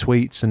negative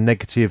tweets and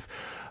negative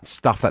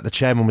stuff that the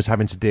chairman was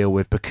having to deal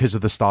with because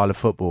of the style of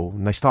football.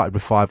 And they started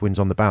with 5 wins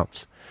on the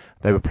bounce.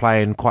 They were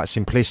playing quite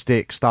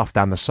simplistic stuff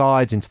down the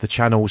sides, into the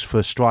channels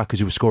for strikers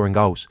who were scoring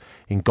goals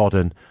in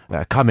Godden,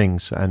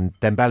 Cummings, and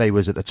Dembele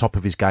was at the top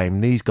of his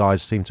game. These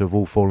guys seem to have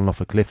all fallen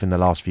off a cliff in the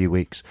last few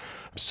weeks.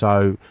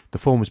 So the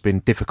form has been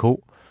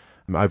difficult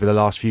over the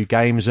last few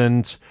games,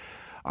 and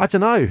I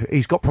don't know,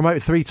 he's got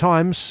promoted 3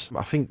 times.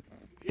 I think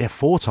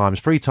 4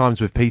 times, 3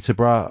 times with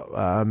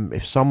Peterborough.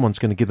 If someone's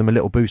going to give them a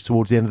little boost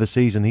towards the end of the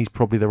season, he's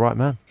probably the right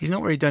man. He's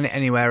not really done it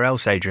anywhere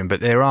else, Adrian, but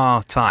there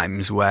are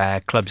times where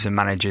clubs and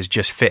managers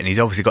just fit, and he's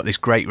obviously got this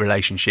great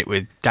relationship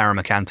with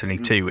Darren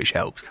McAntony too, which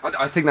helps.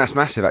 I think that's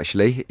massive,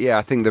 actually. Yeah,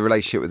 I think the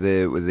relationship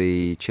with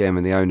the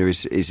chairman, the owner,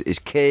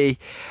 is key,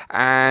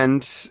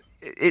 and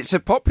it's a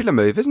popular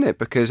move, isn't it?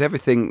 Because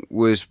everything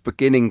was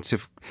beginning to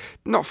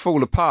not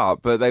fall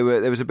apart, but there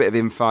was a bit of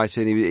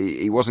infighting.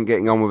 He wasn't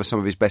getting on with some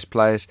of his best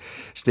players,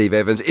 Steve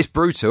Evans. It's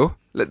brutal,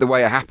 the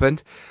way it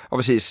happened.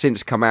 Obviously, it's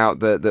since come out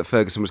that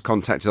Ferguson was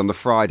contacted on the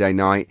Friday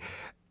night.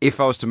 If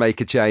I was to make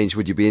a change,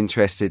 would you be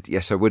interested?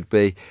 Yes, I would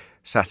be.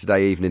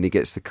 Saturday evening, he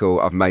gets the call.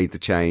 I've made the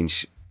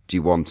change. Do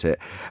you want it?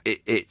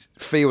 It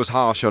feels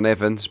harsh on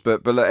Evans,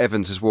 but look,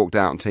 Evans has walked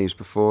out on teams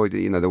before.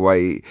 You know, the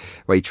way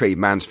he treated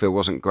Mansfield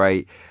wasn't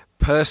great.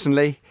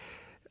 Personally,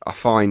 I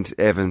find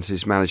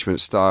Evans'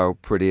 management style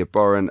pretty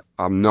abhorrent.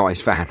 I'm not his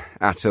fan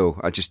at all.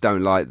 I just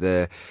don't like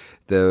the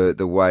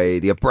way,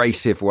 the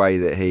abrasive way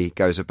that he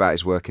goes about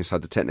his work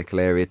inside the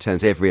technical area,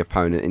 turns every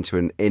opponent into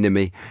an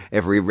enemy,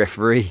 every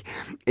referee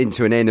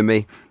into an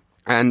enemy.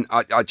 And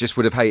I just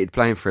would have hated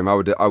playing for him. I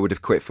would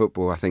have quit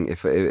football, I think,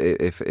 if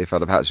I'd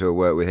have had to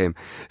work with him.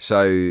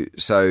 So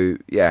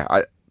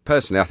yeah,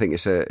 personally, I think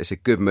it's a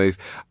good move.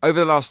 Over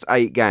the last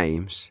 8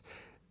 games,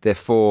 their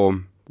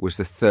form was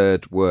the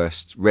 3rd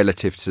worst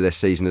relative to their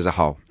season as a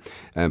whole.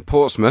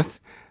 Portsmouth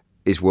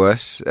is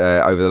worse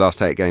over the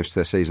last 8 games to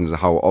their season as a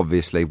whole,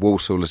 obviously.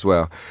 Walsall as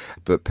well.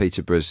 But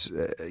Peterborough's,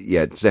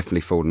 it's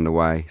definitely fallen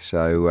away.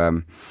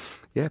 So,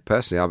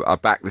 personally, I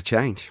back the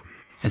change.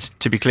 And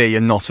to be clear,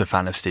 you're not a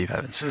fan of Steve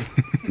Evans.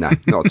 No,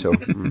 not at all.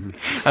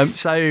 Mm-hmm.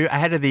 So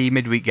ahead of the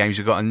midweek games,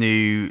 we've got a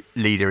new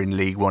leader in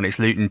League One. It's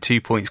Luton,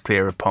 2 points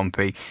clear of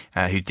Pompey,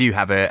 who do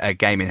have a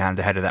game in hand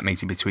ahead of that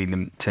meeting between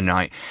them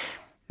tonight.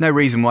 No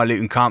reason why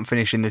Luton can't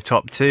finish in the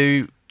top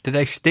 2. Do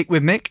they stick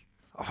with Mick?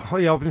 Oh,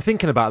 yeah, I've been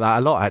thinking about that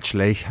a lot,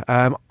 actually.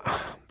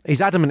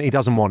 He's adamant he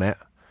doesn't want it,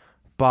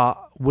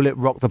 but will it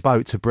rock the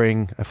boat to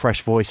bring a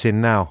fresh voice in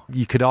now?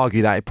 You could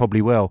argue that it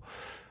probably will.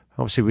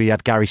 Obviously, we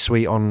had Gary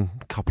Sweet on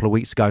a couple of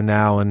weeks ago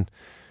now, and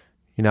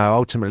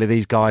ultimately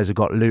these guys have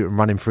got Luton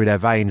running through their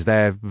veins.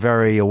 They're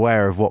very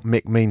aware of what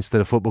Mick means to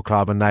the football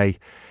club, and they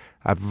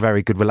have a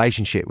very good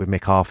relationship with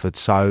Mick Harford.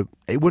 So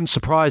it wouldn't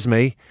surprise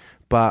me,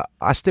 but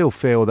I still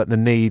feel that the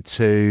need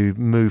to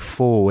move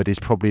forward is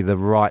probably the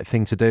right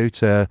thing to do,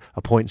 to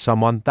appoint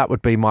someone. That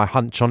would be my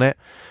hunch on it.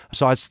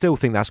 So I still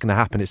think that's going to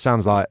happen. It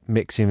sounds like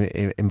Mick's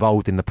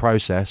involved in the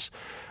process,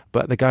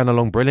 but they're going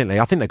along brilliantly.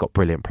 I think they've got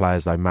brilliant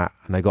players though, Matt,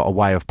 and they've got a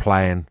way of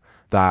playing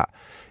that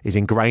is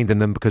ingrained in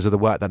them because of the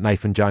work that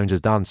Nathan Jones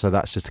has done. So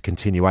that's just a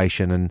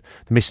continuation, and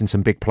they're missing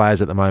some big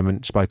players at the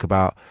moment. Spoke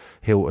about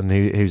Hilton,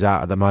 who's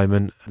out at the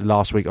moment.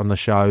 Last week on the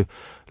show,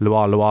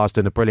 Luar's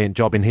doing a brilliant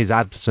job in his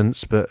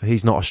absence, but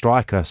he's not a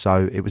striker,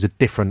 so it was a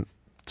different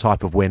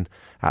type of win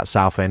at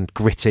Southend.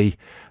 Gritty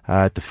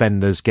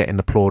defenders getting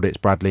the plaudits,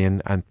 Bradley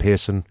and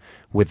Pearson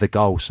with the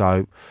goal.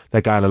 So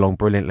they're going along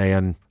brilliantly,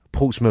 and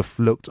Portsmouth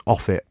looked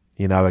off it,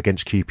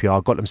 against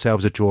QPR. Got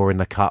themselves a draw in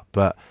the cup,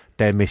 but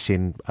they're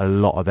missing a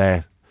lot of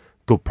their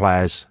good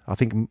players. I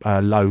think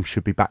Lowe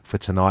should be back for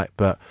tonight,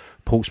 but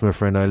Portsmouth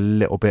are in a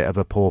little bit of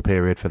a poor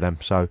period for them,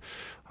 so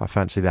I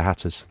fancy the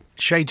Hatters.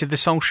 Shades of the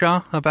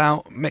Solskjaer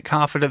about Mick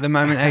Harford at the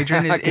moment,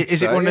 Adrian?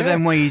 Is it one of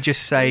them where you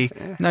just say,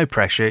 no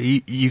pressure,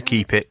 you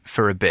keep it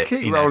for a bit?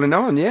 Keep rolling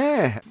on,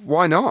 yeah.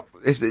 Why not?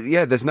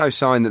 There's no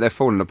sign that they're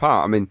falling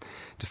apart. I mean,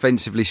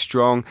 defensively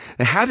strong.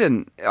 I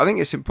think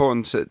it's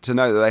important to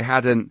note that they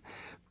hadn't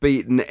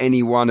beaten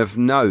anyone of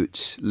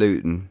note,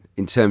 Luton,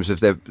 in terms of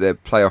their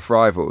playoff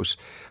rivals,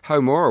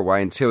 home or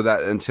away, until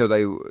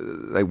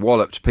they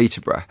walloped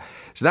Peterborough.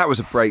 So that was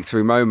a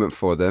breakthrough moment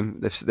for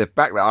them. They've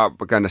backed that up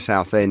by going to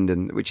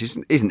Southend, which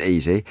isn't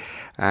easy,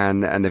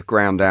 and they've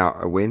ground out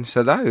a win.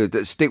 So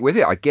stick with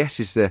it, I guess,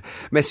 is the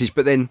message.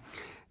 But then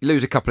you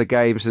lose a couple of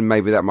games, and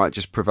maybe that might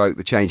just provoke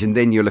the change. And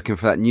then you're looking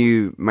for that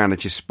new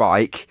manager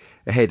spike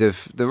ahead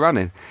of the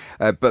running.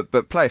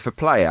 But player for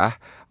player,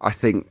 I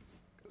think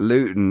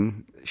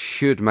Luton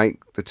should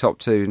make the top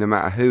 2 no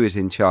matter who is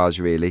in charge,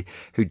 really,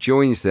 who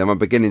joins them. I'm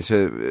beginning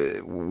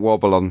to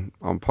wobble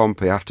on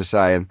Pompey, I have to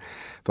say, and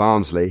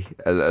Barnsley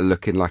are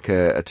looking like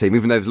a team,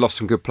 even though they've lost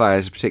some good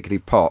players, particularly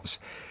Potts.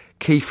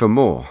 Kiefer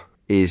Moore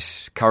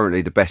is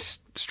currently the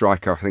best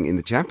striker, I think, in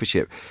the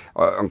Championship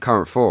on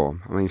current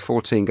form. I mean,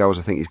 14 goals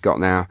I think he's got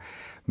now.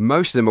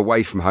 Most of them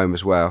away from home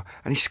as well,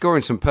 and he's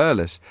scoring some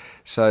pearlers.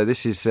 So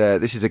this is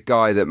a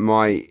guy that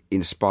might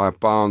inspire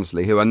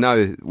Barnsley, who I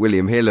know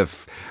William Hill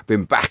have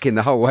been backing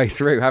the whole way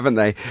through, haven't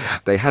they?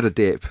 They had a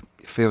dip.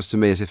 It feels to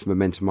me as if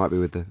momentum might be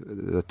with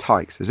the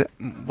Tykes, is it?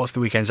 What's the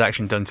weekend's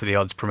action done to the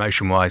odds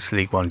promotion-wise,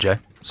 League One, Joe?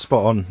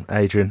 Spot on,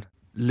 Adrian.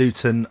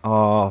 Luton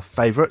are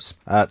favourites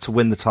to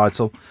win the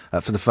title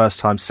for the first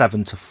time,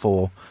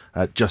 7-4,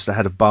 just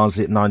ahead of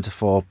Barnsley at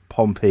 9-4,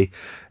 Pompey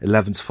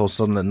 11-4,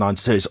 Sunderland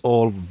 9-2. It's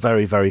all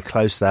very, very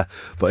close there.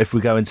 But if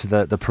we go into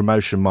the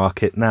promotion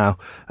market now,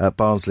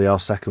 Barnsley are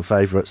second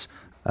favourites.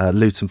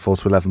 Luton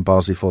 4-11,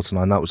 Barnsley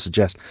 4-9. That would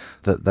suggest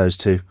that those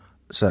two,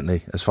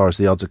 certainly as far as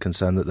the odds are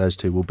concerned, that those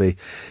two will be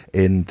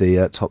in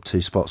the top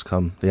two spots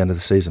come the end of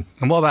the season.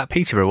 And what about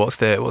Peterborough? What's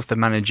the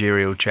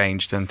managerial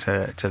change done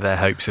to their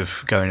hopes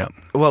of going up?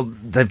 Well,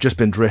 they've just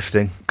been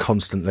drifting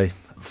constantly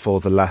for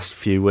the last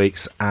few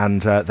weeks,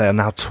 and they are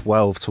now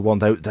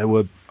 12-1.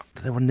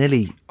 They were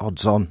nearly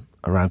odds on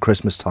around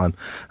Christmas time,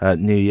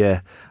 New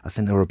Year. I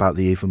think they were about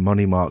the even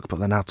money mark, but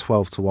they're now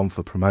 12-1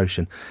 for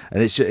promotion.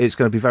 And it's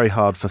going to be very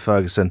hard for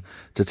Ferguson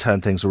to turn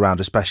things around,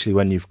 especially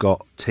when you've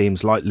got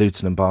teams like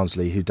Luton and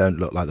Barnsley who don't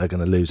look like they're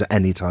going to lose at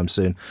any time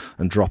soon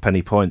and drop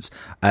any points.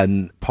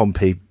 And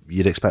Pompey,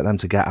 you'd expect them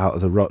to get out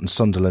of the rut, and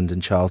Sunderland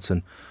and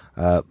Charlton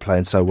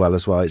playing so well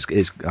as well. I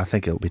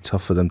think it'll be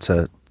tough for them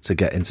to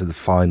get into the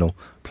final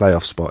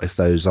playoff spot if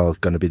those are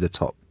going to be the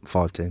top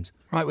 5 teams.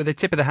 Right, with a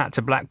tip of the hat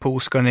to Blackpool,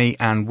 Scunny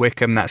and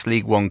Wycombe, that's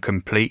League One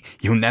complete.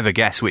 You'll never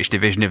guess which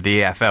division of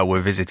the EFL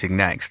we're visiting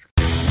next.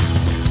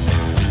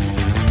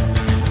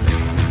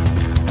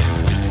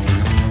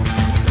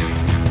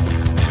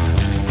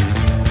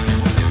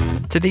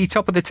 To the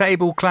top of the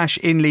table clash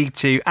in League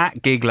 2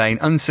 at Gig Lane.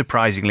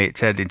 Unsurprisingly, it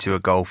turned into a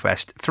goal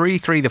fest.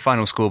 3-3 the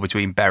final score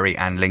between Bury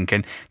and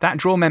Lincoln. That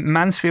draw meant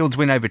Mansfield's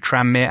win over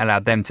Tranmere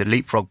allowed them to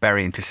leapfrog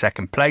Bury into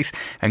second place,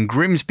 and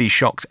Grimsby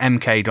shocked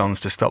MK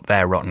Dons to stop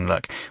their rotten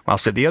luck.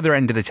 Whilst at the other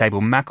end of the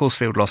table,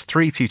 Macclesfield lost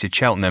 3-2 to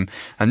Cheltenham,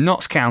 and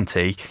Notts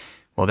County,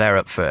 well, they're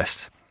up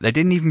first. They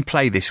didn't even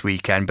play this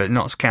weekend, but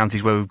Notts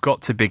County's where we've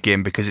got to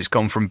begin because it's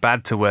gone from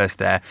bad to worse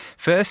there.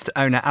 First,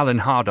 owner Alan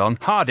Alan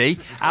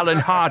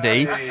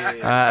Hardy,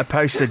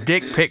 posts a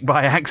dick pic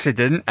by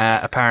accident,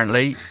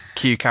 apparently.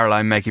 Cue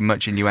Caroline making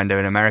much innuendo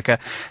in America.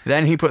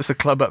 Then he puts the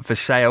club up for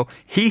sale.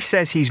 He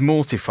says he's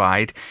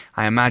mortified.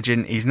 I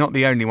imagine he's not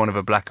the only one of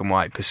a black and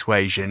white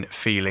persuasion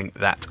feeling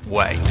that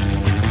way.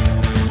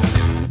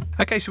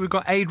 OK, so we've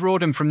got Aid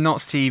Rawdon from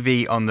Notts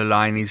TV on the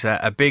line. He's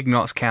a big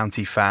Notts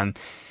County fan.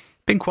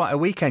 Been quite a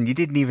weekend. You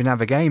didn't even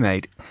have a game,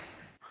 Aid.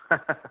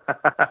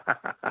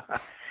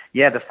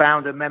 Yeah, the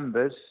founder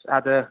members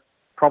had a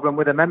problem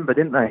with a member,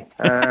 didn't they?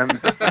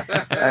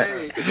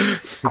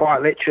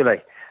 Quite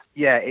literally.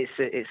 Yeah,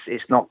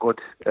 it's not good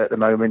at the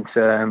moment.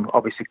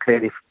 Obviously,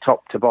 clearly,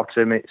 top to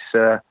bottom, it's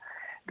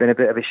been a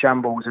bit of a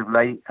shambles of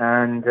late,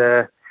 and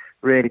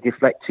really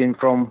deflecting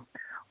from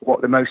what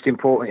the most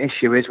important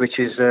issue is, which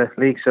is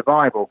league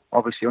survival.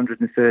 Obviously,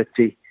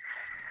 130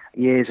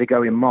 years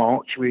ago in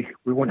March, we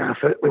won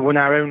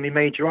our only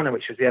major honour,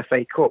 which was the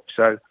FA Cup.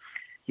 So,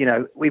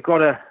 we've got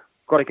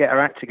to get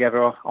our act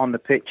together on the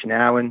pitch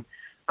now and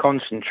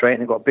concentrate. And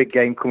we've got a big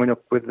game coming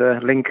up with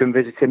Lincoln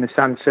visiting the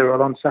San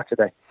Siro on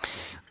Saturday.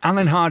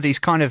 Alan Hardy's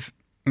kind of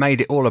made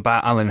it all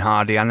about Alan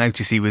Hardy. I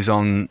noticed he was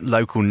on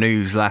local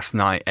news last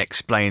night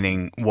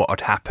explaining what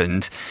had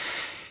happened.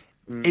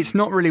 It's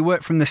not really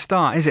worked from the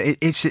start, is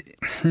it?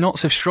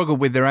 Notts have struggled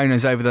with their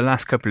owners over the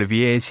last couple of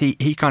years.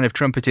 He kind of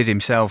trumpeted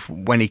himself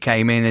when he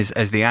came in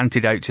as the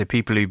antidote to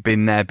people who've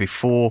been there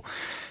before.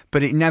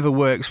 But it never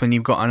works when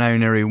you've got an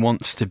owner who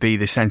wants to be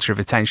the centre of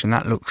attention.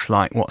 That looks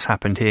like what's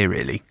happened here,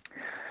 really.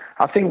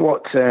 I think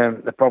what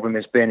the problem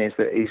has been is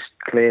that he's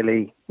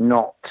clearly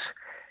not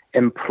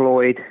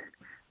employed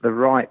the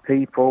right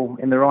people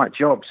in the right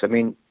jobs. I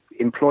mean,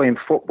 employing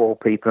football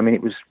people,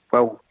 it was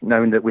well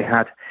known that we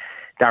had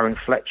Darren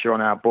Fletcher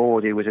on our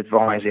board, who was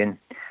advising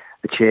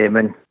the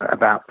chairman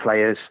about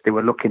players. They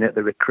were looking at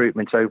the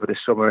recruitment over the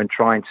summer and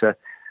trying to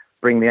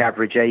bring the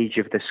average age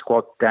of the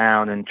squad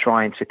down and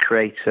trying to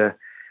create a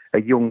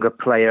younger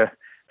player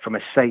from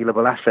a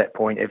saleable asset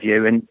point of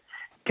view. And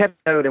Kevin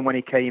Nolan, when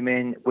he came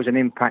in, was an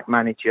impact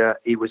manager.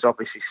 He was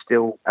obviously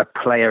still a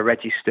player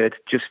registered,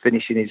 just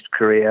finishing his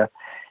career.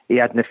 He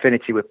had an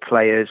affinity with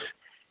players.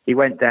 He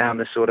went down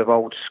the sort of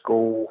old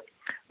school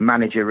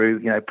manager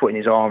route, putting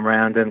his arm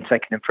around them,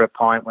 taking them for a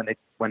pint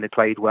when they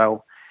played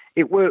well.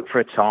 It worked for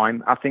a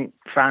time. I think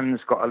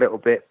fans got a little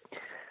bit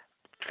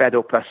fed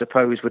up, I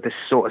suppose, with this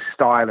sort of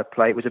style of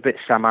play. It was a bit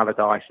Sam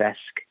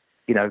Allardyce-esque.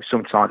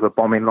 Sometimes we're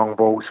bombing long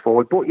balls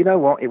forward. But you know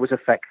what? It was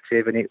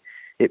effective and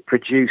it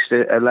produced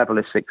a level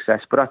of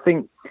success. But I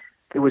think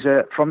there was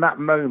from that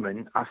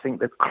moment, I think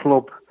the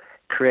club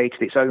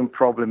created its own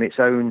problem, its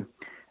own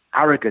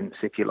arrogance,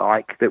 if you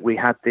like, that we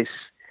had this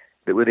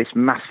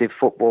massive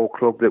football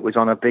club that was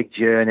on a big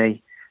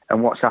journey,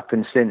 and what's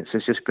happened since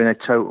has just been a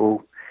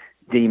total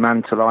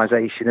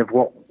demantalisation of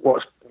what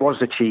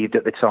was achieved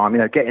at the time.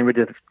 Getting rid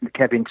of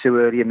Kevin too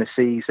early in the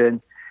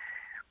season,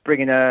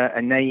 bringing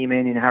a name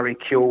in Harry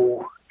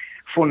Kewell.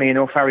 Funnily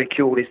enough, Harry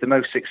Kewell is the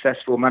most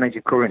successful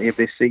manager currently of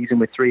this season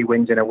with 3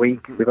 wins in a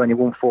week. We've only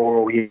won 4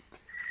 all year.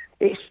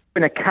 It's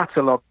been a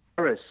catalogue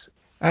of errors.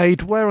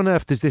 Aid, where on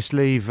earth does this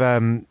leave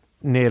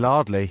Neil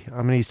Ardley.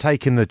 I mean, he's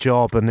taken the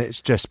job and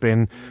it's just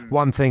been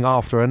one thing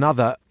after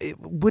another.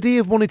 Would he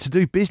have wanted to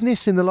do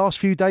business in the last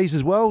few days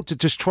as well, to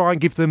just try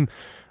and give them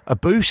a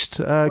boost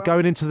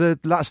going into the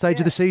last stage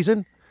of the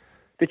season?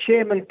 The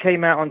chairman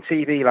came out on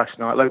TV last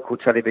night, local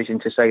television,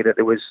 to say that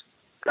there was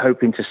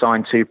hoping to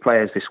sign 2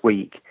 players this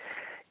week.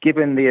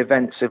 Given the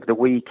events of the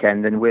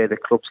weekend and where the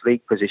club's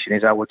league position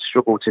is, I would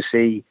struggle to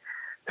see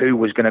who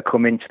was going to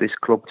come into this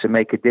club to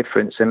make a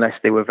difference unless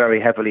they were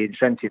very heavily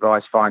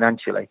incentivised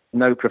financially.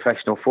 No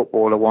professional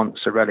footballer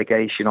wants a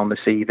relegation on the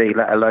CV,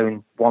 let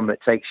alone one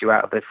that takes you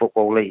out of the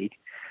Football League.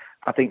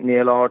 I think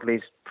Neil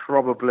Ardley's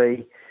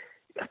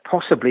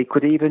possibly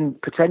could even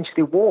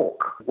potentially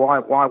walk.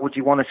 Why would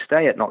you want to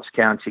stay at Notts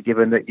County,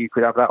 given that you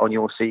could have that on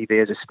your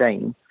CV as a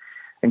stain,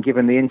 and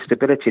given the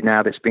instability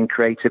now that's been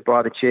created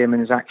by the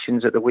chairman's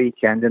actions at the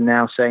weekend and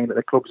now saying that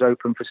the club's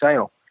open for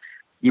sale?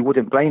 You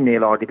wouldn't blame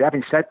Neil Ardley. But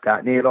having said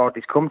that, Neil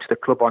Ardley's come to the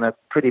club on a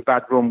pretty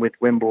bad run with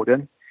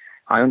Wimbledon.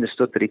 I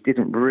understood that he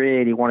didn't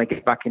really want to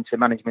get back into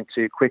management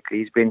too quickly.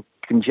 He's been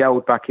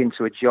congealed back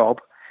into a job,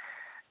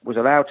 was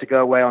allowed to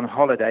go away on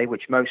holiday,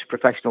 which most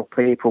professional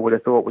people would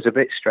have thought was a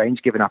bit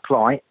strange given our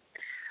plight,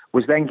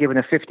 was then given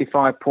a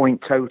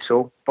 55-point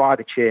total by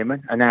the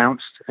chairman,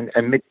 announced,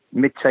 and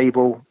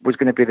mid-table was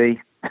going to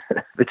be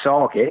the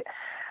target.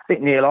 I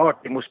think Neil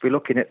Ardley must be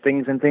looking at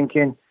things and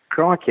thinking,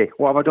 crikey,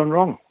 what have I done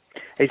wrong?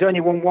 He's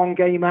only won 1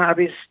 game out of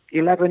his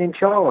 11 in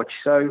charge.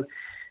 So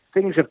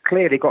things have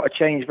clearly got to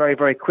change very,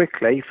 very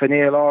quickly for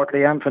Neil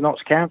Ardley and for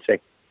Notts County.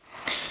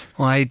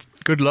 Well,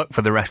 good luck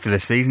for the rest of the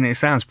season. It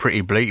sounds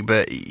pretty bleak,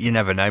 but you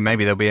never know.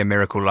 Maybe there'll be a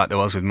miracle like there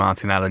was with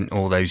Martin Allen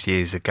all those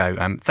years ago.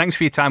 Thanks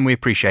for your time. We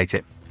appreciate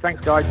it.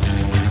 Thanks, guys.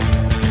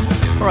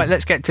 All right,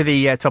 let's get to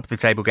the top of the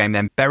table game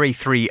then. Bury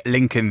 3,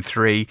 Lincoln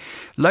 3.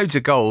 Loads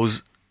of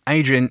goals.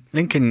 Adrian,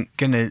 Lincoln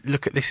going to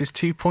look at this as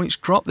 2 points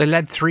drop. They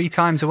led 3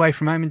 times away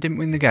from home and didn't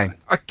win the game.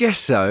 I guess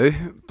so,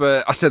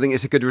 but I still think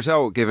it's a good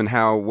result given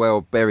how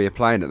well Bury are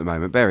playing at the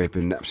moment. Bury have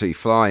been absolutely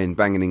flying,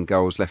 banging in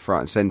goals left, right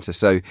and centre.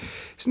 So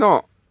it's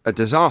not a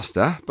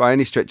disaster by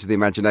any stretch of the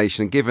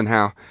imagination. And given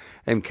how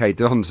MK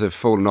Dons have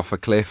fallen off a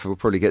cliff, we'll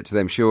probably get to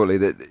them shortly,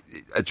 that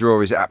a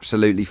draw is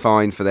absolutely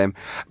fine for them.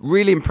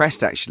 Really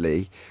impressed,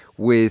 actually,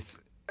 with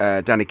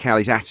Danny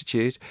Cowley's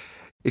attitude.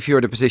 If you're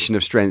in a position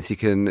of strength, you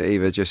can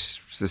either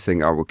just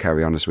think, we'll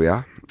carry on as we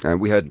are.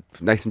 We heard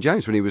Nathan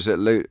Jones, when he was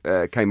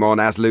at came on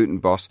as Luton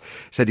boss,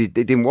 said he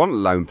didn't want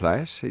loan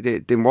players. He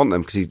didn't want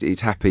them because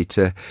he's happy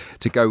to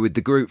go with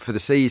the group for the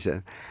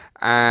season.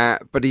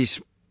 But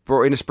he's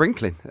brought in a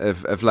sprinkling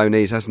of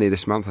loanees, hasn't he,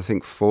 this month? I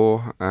think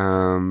 4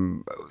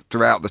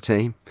 throughout the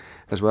team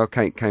as well.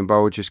 Kane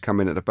Bolger's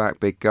come in at the back,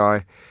 big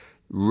guy.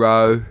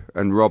 Rowe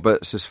and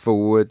Roberts as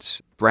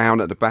forwards.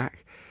 Brown at the back.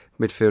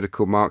 Midfielder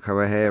called Marco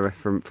O'Hara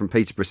from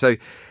Peterborough. So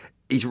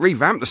he's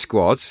revamped the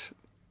squad,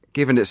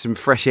 given it some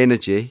fresh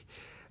energy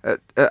at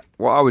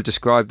what I would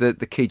describe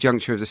the key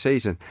juncture of the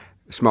season.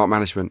 Smart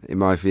management, in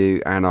my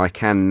view, and I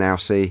can now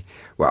see,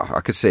 well,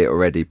 I could see it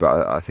already,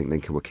 but I think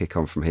Lincoln will kick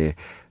on from here.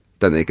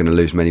 Don't think they're going to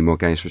lose many more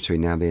games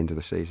between now and the end of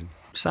the season.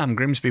 Sam,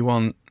 Grimsby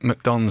won,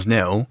 McDon's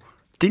 0.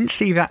 Didn't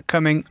see that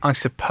coming, I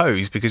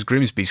suppose, because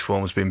Grimsby's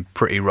form has been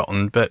pretty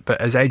rotten. But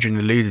as Adrian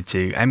alluded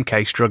to,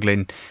 MK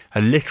struggling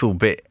a little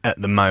bit at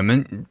the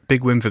moment.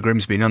 Big win for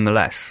Grimsby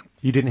nonetheless.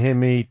 You didn't hear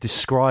me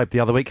describe the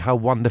other week how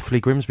wonderfully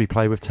Grimsby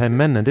play with 10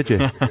 men then, did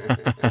you?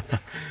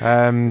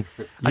 I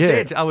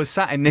did. I was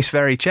sat in this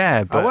very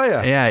chair. But were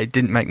you? Yeah, it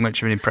didn't make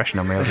much of an impression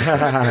on me,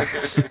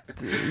 obviously.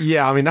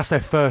 Yeah, I mean, that's their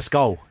first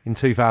goal in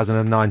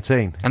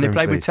 2019. And they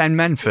played with 10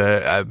 men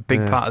for a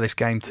big part of this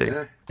game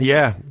too.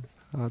 Yeah.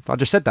 I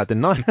just said that,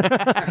 didn't I?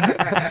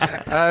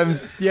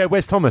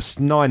 Wes Thomas,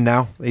 9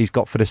 now he's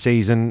got for the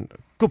season.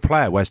 Good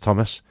player, Wes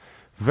Thomas.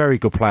 Very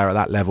good player at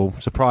that level.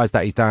 Surprised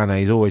that he's down there.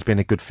 He's always been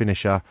a good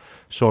finisher.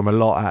 Saw him a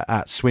lot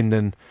at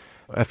Swindon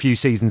a few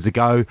seasons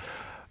ago.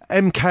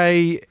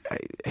 MK,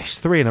 it's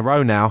 3 in a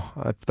row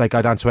now. They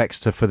go down to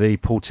Exeter for the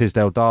Paul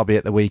Tisdale derby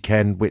at the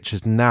weekend, which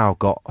has now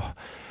got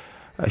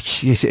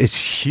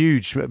it's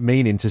huge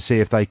meaning to see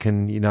if they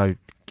can,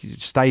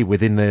 stay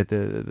within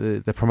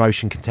the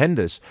promotion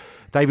contenders.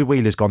 David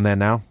Wheeler's gone there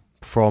now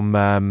from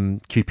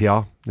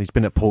QPR. He's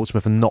been at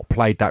Portsmouth and not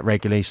played that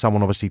regularly.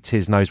 Someone obviously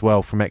Tiz knows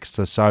well from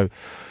Exeter. So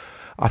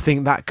I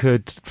think that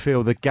could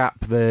fill the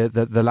gap.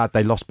 The lad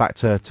they lost back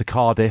to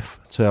Cardiff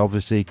to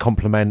obviously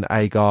complement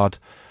Agard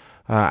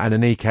and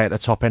Anike at the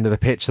top end of the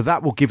pitch. So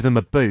that will give them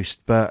a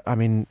boost. But, I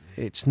mean,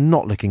 it's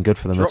not looking good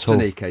for them at all.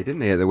 Dropped Anike,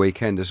 didn't he, at the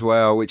weekend as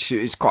well, which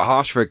is quite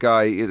harsh for a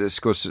guy that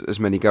scores as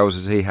many goals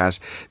as he has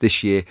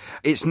this year.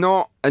 It's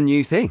not a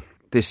new thing,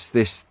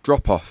 this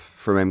drop-off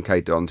from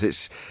MK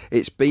Dons.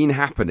 It's been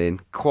happening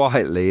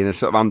quietly in a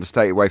sort of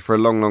understated way for a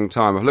long, long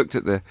time. I've looked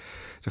at the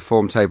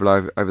form table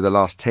over the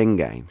last 10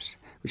 games,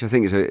 which I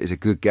think is a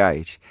good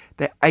gauge.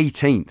 They're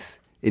 18th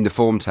in the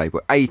form table,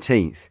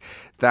 18th.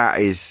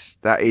 That is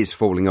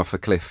falling off a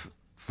cliff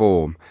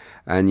form,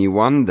 and you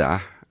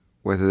wonder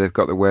whether they've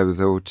got the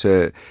wherewithal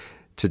to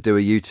do a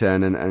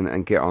U-turn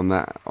and get on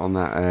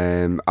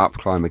that up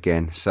climb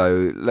again.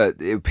 So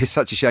look, it would be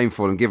such a shame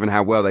for them, given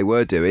how well they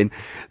were doing,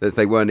 that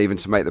they weren't even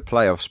to make the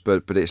playoffs.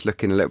 But it's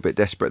looking a little bit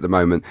desperate at the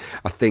moment.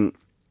 I think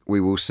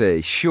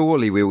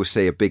surely we will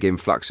see a big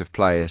influx of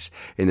players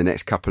in the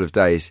next couple of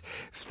days.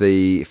 If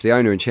the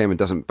owner and chairman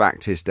doesn't back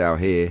Tisdale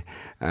here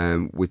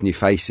with new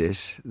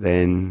faces,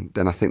 then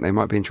I think they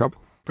might be in trouble.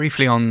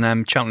 Briefly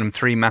on Cheltenham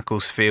 3,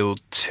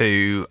 Macclesfield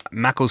 2.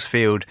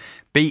 Macclesfield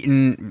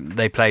beaten.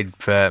 They played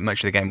for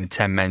much of the game with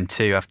 10 men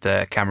too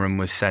after Cameron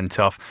was sent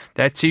off.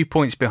 They're 2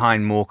 points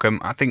behind Morecambe.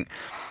 I think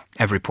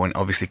every point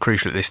obviously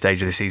crucial at this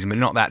stage of the season, but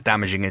not that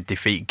damaging a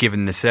defeat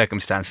given the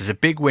circumstances. A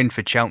big win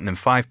for Cheltenham,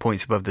 5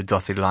 points above the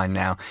dotted line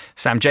now.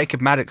 Sam,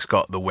 Jacob Maddox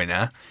got the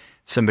winner,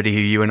 somebody who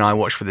you and I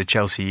watched for the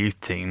Chelsea youth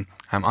team.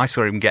 I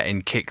saw him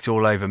getting kicked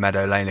all over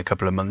Meadow Lane a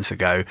couple of months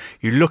ago.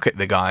 You look at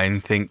the guy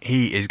and think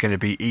he is going to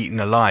be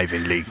eaten alive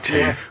in League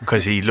Two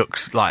because he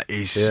looks like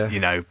he's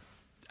 8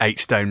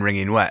 stone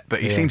wringing wet, but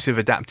he seems to have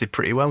adapted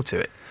pretty well to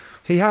it.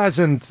 He has,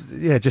 and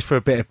just for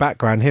a bit of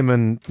background, him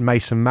and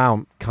Mason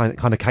Mount kind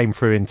of came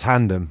through in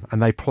tandem,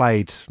 and they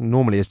played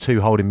normally as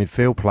 2 holding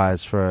midfield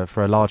players for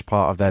a large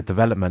part of their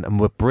development, and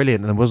were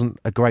brilliant, and there wasn't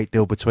a great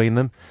deal between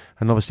them.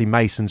 And obviously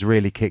Mason's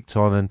really kicked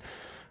on,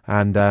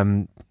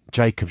 and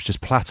Jacob's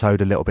just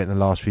plateaued a little bit in the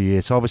last few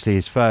years. So obviously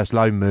his first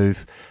loan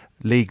move,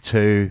 League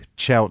Two,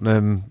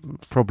 Cheltenham,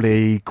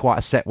 probably quite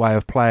a set way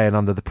of playing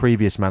under the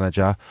previous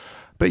manager.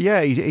 But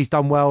yeah, he's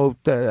done well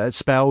at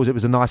spells. It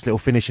was a nice little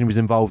finish, and he was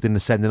involved in the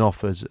sending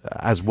off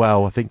as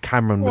well. I think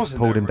Cameron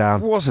pulled him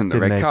down. Wasn't a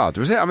red card,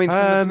 was it? I mean,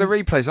 from the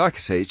replays I could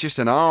see, it's just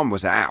an arm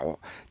was out.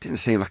 It didn't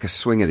seem like a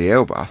swing of the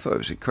elbow. I thought it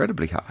was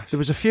incredibly harsh. There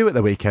was a few at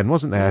the weekend,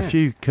 wasn't there? Yeah. A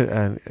few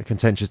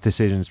contentious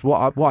decisions.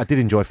 What I did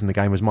enjoy from the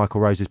game was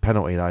Michael Rose's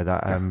penalty, though,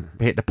 that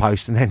hit the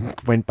post and then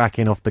went back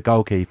in off the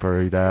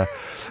goalkeeper, who'd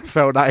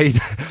felt that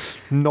he'd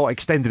not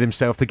extended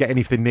himself to get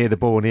anything near the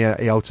ball, and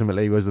he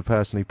ultimately was the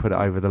person who put it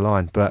over the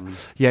line. But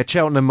yeah,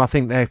 Cheltenham, I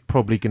think they're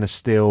probably going to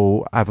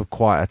still have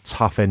quite a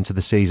tough end to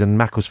the season.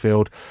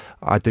 Macclesfield,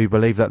 I do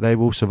believe that they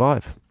will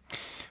survive.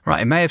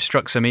 Right, it may have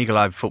struck some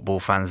eagle-eyed football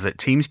fans that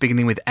teams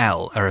beginning with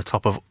L are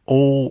atop of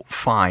all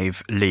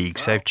 5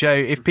 leagues. So, Joe,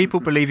 if people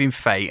believe in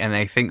fate and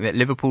they think that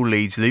Liverpool,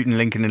 Leeds, Luton,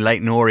 Lincoln and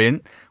Leyton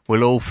Orient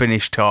will all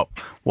finish top,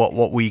 what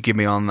will you give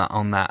me on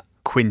that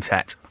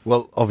quintet?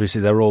 Well, obviously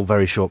they're all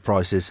very short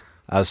prices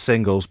as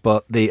singles,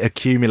 but the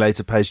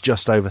accumulator pays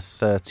just over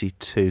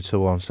 32 to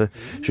 1. So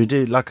should we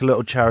do like a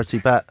little charity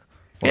bet?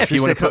 Yeah, if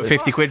you want to put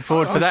 50 quid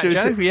forward for that, Joe.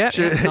 Should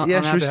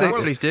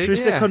we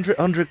stick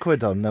 100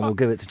 quid on, then we'll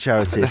give it to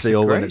charity if they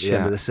all win at the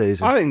end of the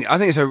season. I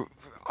think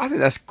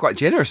that's quite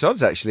generous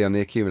odds actually on the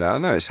accumulator. I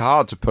know it's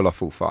hard to pull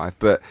off all 5,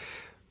 but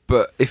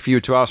if you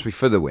were to ask me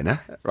for the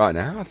winner right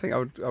now, I think I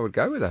would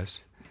go with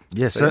those.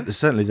 Yeah,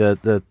 certainly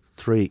the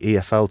 3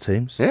 EFL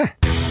teams. Yeah.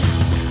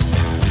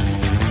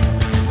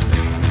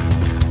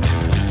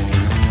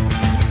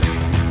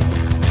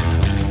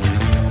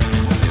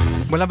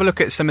 We'll have a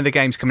look at some of the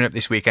games coming up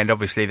this weekend.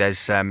 Obviously,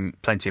 there's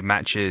plenty of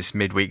matches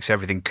midweek, so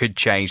everything could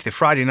change. The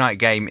Friday night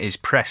game is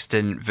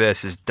Preston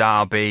versus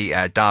Derby.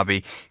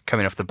 Derby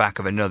coming off the back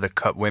of another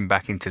cup win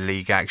back into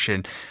league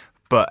action.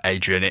 But,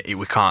 Adrian,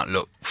 we can't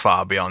look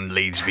far beyond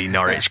Leeds v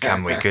Norwich,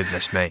 can we?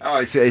 Goodness me. Oh,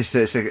 it's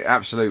an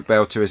absolute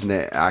belter, isn't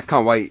it? I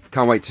can't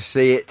wait to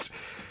see it.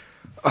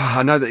 Oh,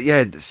 I know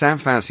that, Sam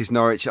fancies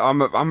Norwich.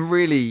 I'm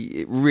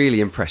really,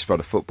 really impressed by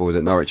the football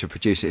that Norwich are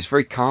producing. It's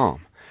very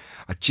calm.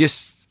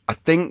 I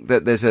think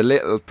that there's a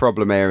little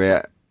problem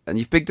area, and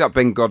you've picked up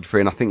Ben Godfrey,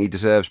 and I think he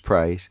deserves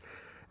praise,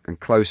 and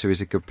Closer is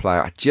a good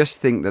player. I just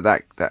think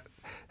that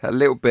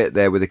little bit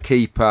there with the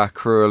keeper,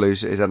 Krul,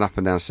 who's an up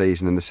and down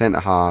season, and the centre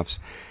halves,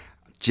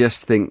 I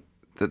just think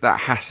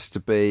that has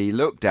to be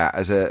looked at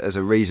as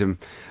a reason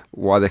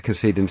why they're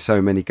conceding so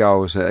many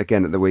goals.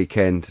 Again, at the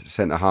weekend,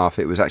 centre half,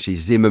 it was actually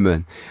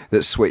Zimmerman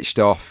that switched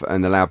off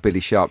and allowed Billy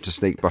Sharp to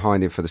sneak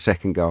behind him for the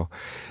second goal.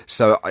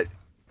 So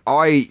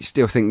I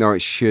still think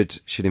Norwich should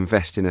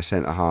invest in a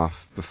centre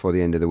half before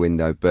the end of the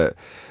window. But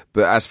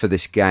as for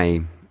this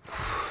game,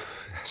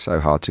 so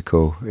hard to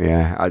call.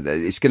 Yeah,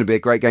 it's going to be a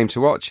great game to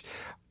watch.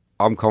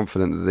 I'm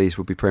confident that these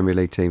will be Premier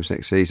League teams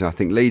next season. I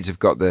think Leeds have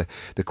got the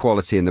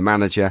quality and the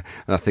manager,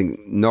 and I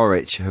think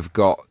Norwich have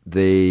got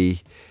the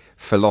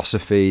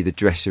philosophy, the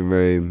dressing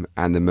room,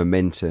 and the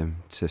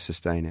momentum to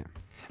sustain it.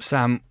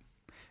 Sam,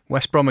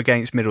 West Brom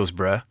against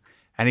Middlesbrough.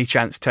 Any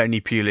chance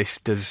Tony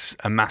Pulis does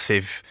a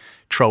massive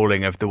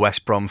trolling of the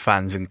West Brom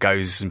fans and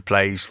goes and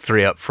plays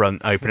 3 up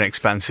front, open,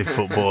 expansive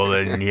football,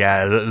 and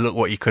look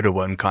what you could have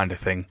won kind of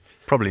thing?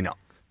 Probably not.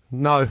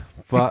 No,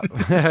 but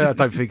I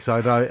don't think so.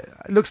 No.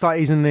 It looks like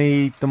he's in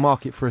the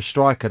market for a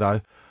striker,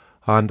 though.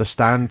 I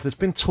understand. There's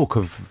been talk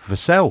of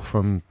Vassell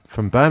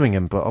from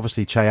Birmingham, but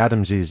obviously Che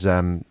Adams is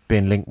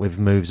being linked with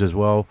moves as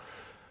well.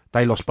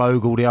 They lost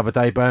Bogle the other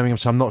day, Birmingham,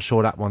 so I'm not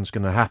sure that one's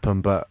going to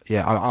happen. But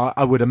yeah,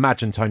 I would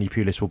imagine Tony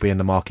Pulis will be in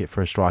the market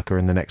for a striker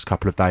in the next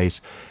couple of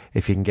days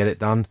if he can get it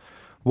done.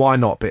 Why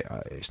not? But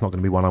it's not going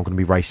to be one I'm going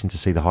to be racing to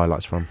see the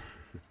highlights from.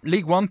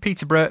 League One,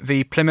 Peterborough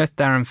v Plymouth.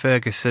 Darren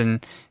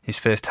Ferguson, his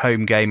first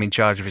home game in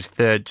charge of his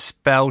third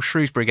spell.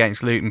 Shrewsbury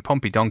against Luton,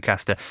 Pompey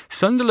Doncaster.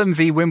 Sunderland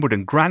v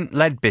Wimbledon. Grant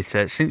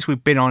Ledbetter, since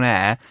we've been on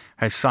air,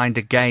 has signed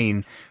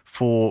again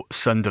for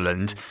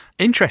Sunderland.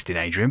 Interesting,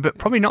 Adrian, but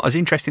probably not as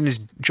interesting as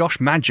Josh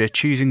Madger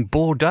choosing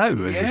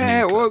Bordeaux as his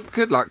new club. Well,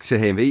 good luck to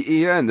him.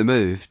 He earned the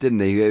move,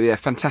 didn't he? A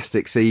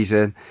fantastic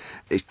season.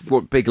 It's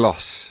what big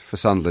loss for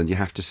Sunderland, you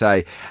have to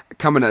say.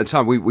 Coming at a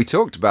time, we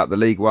talked about the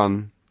League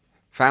One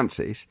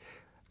fancies,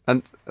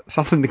 and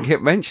Sunderland didn't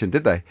get mentioned,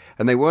 did they?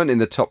 And they weren't in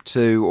the top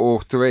 2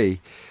 or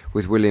 3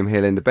 with William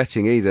Hill in the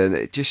betting either. And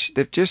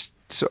they've just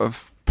sort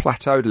of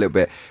plateaued a little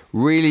bit.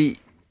 Really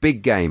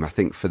big game, I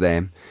think, for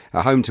them.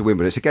 At home to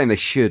Wimbledon. It's a game they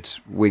should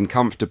win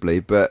comfortably,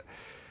 but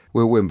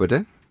will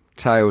Wimbledon,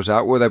 tails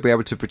up, will they be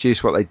able to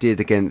produce what they did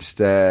against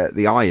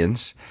the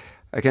Irons,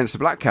 against the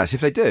Black Cats?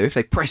 If they do, if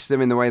they press them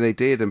in the way they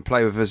did and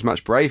play with as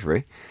much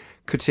bravery,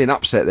 could see an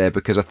upset there,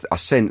 because I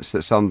sense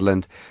that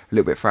Sunderland a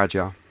little bit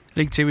fragile.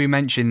 League Two, we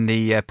mentioned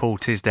the Paul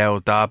Tisdale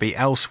derby.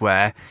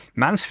 Elsewhere,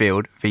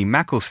 Mansfield v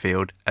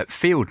Macclesfield at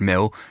Field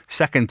Mill,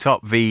 second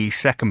top v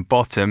second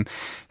bottom.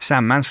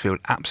 Sam, Mansfield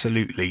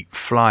absolutely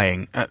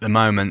flying at the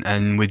moment,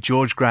 and with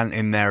George Grant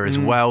in there as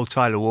well,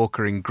 Tyler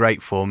Walker in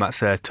great form.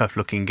 That's a tough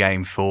looking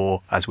game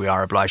for, as we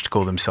are obliged to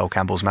call them, Sol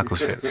Campbell's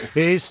Macclesfield. It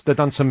is. They've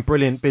done some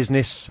brilliant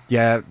business.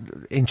 Yeah,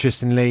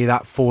 interestingly,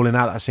 that falling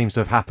out that seems to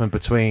have happened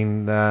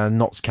between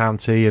Notts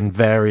County and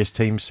various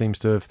teams seems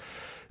to have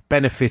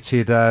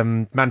benefited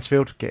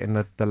Mansfield,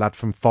 getting the lad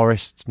from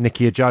Forest,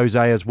 Nicky Ajose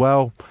as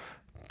well.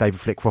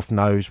 David Flitcroft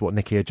knows what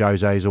Nicky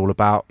Ajose is all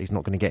about. He's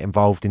not going to get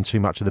involved in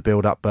too much of the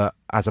build-up, but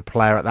as a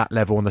player at that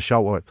level on the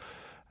shoulder,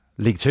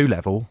 League Two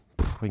level,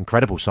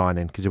 incredible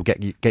signing, because he'll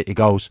get your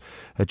goals,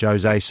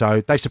 Ajose.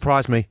 So they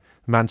surprised me,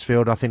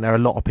 Mansfield. I think there are a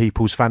lot of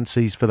people's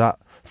fancies for that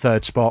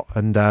third spot,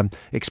 and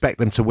expect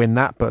them to win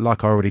that, but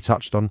like I already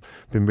touched on,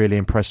 been really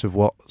impressed with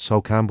what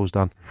Sol Campbell's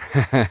done.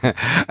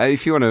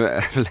 If you want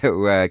to have a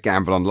little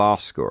gamble on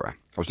last scorer,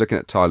 I was looking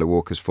at Tyler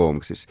Walker's form,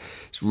 because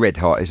it's red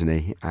hot, isn't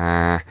he?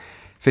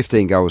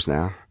 15 goals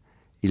now.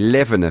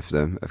 11 of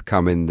them have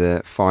come in the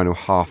final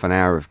half an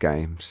hour of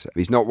games.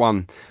 He's not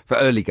one for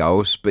early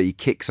goals, but he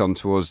kicks on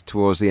towards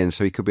the end,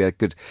 so he could be a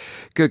good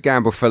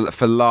gamble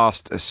for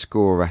last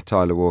scorer,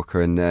 Tyler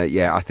Walker. And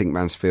I think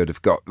Mansfield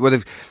have got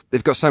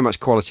they've got so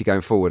much quality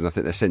going forward, and I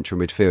think their central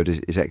midfield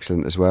is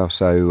excellent as well.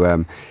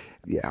 So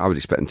I would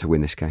expect them to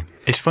win this game.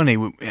 It's funny,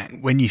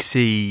 when you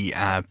see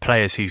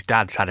players whose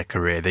dads had a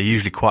career, they're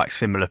usually quite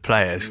similar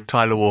players.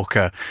 Tyler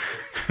Walker,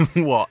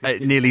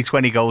 nearly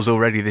 20 goals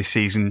already this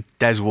season.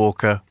 Des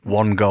Walker,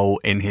 1 goal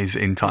in his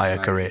entire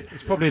career.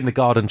 He's probably in the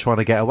garden trying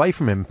to get away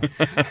from him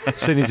as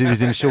soon as he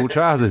was in short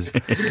trousers.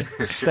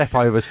 Step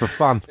overs for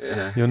fun.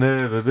 Yeah. You'll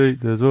never beat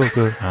Des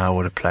Walker. Ah,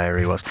 what a player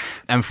he was.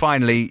 And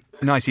finally,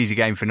 nice easy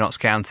game for Notts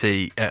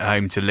County at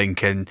home to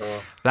Lincoln.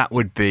 That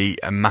would be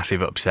a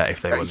massive upset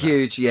if they won.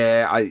 Huge,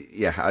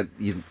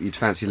 you'd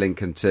fancy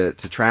Lincoln to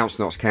trounce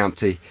Notts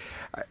County.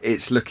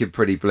 It's looking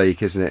pretty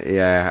bleak, isn't it?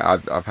 Yeah,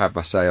 I've had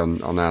my say on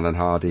Alan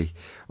Hardy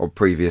on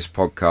previous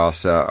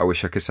podcasts. I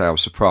wish I could say I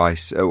was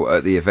surprised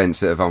at the events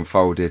that have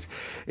unfolded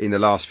in the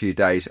last few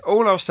days.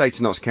 All I'll say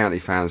to Notts County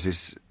fans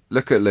is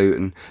look at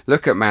Luton,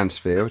 look at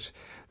Mansfield,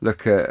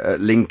 look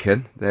at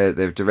Lincoln,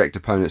 their direct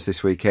opponents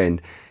this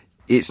weekend.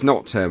 It's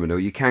not terminal.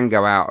 You can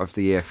go out of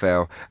the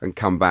EFL and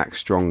come back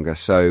stronger.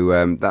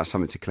 So that's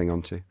something to cling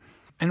on to.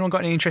 Anyone got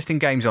any interesting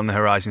games on the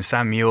horizon?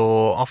 Sam,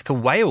 you're off to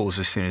Wales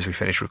as soon as we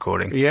finish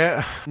recording.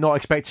 Yeah, not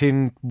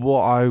expecting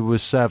what I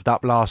was served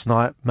up last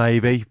night,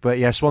 maybe. But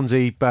yeah,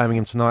 Swansea,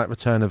 Birmingham tonight,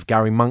 return of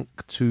Gary Monk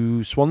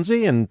to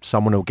Swansea, and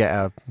someone will get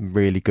a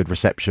really good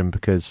reception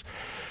because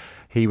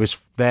he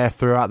was there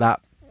throughout that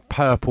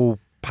purple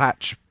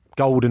patch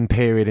golden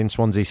period in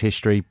Swansea's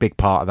history, big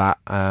part of that.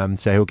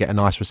 So he'll get a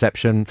nice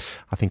reception.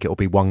 I think it'll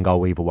be 1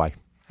 goal either way.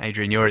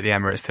 Adrian, you're at the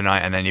Emirates tonight,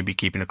 and then you'll be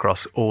keeping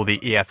across all the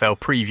EFL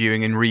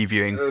previewing and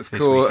reviewing this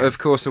weekend. Of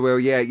course I will.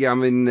 Yeah.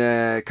 I'm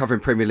in covering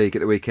Premier League at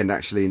the weekend,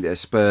 actually, in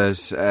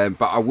Spurs.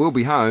 But I will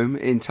be home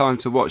in time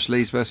to watch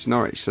Leeds versus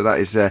Norwich. So that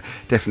is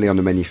definitely on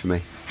the menu for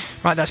me.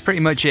 Right, that's pretty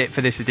much it for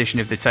this edition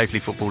of the Totally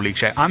Football League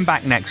Show. I'm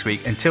back next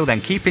week. Until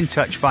then, keep in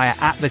touch via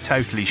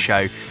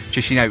 @TheTotallyShow.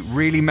 Just,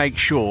 really make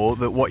sure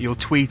that what you're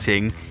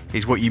tweeting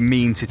is what you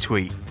mean to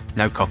tweet.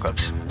 No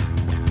cock-ups.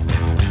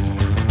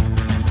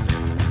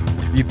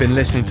 You've been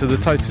listening to the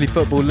Totally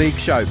Football League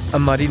Show, a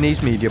Muddy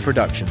Knees Media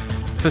production.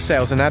 For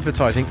sales and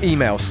advertising,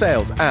 email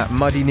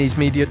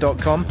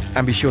sales@muddykneesmedia.com,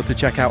 and be sure to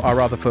check out our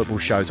other football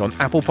shows on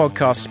Apple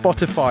Podcasts,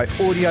 Spotify,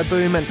 Audio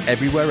Boom, and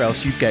everywhere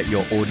else you get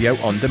your audio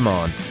on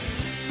demand.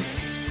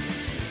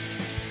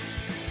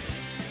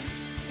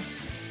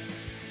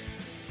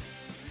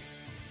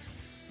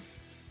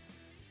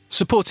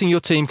 Supporting your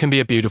team can be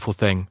a beautiful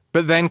thing,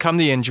 but then come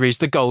the injuries,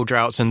 the goal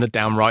droughts, and the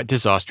downright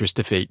disastrous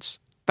defeats.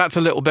 That's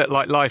a little bit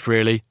like life,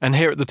 really, and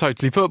here at the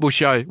Totally Football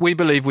Show, we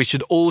believe we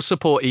should all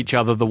support each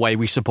other the way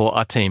we support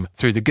our team,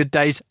 through the good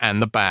days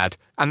and the bad.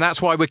 And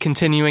that's why we're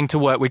continuing to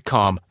work with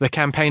Calm, the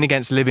campaign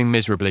against living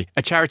miserably,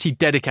 a charity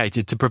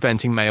dedicated to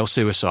preventing male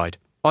suicide.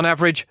 On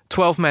average,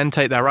 12 men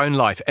take their own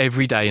life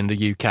every day in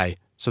the UK.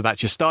 So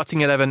that's your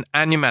starting 11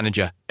 and your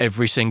manager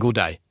every single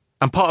day.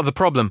 And part of the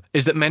problem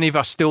is that many of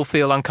us still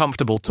feel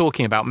uncomfortable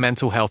talking about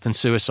mental health and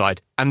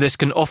suicide, and this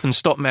can often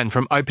stop men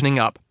from opening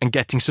up and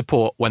getting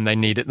support when they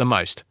need it the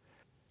most.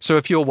 So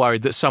if you're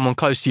worried that someone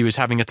close to you is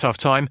having a tough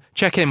time,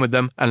 check in with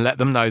them and let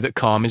them know that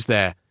Calm is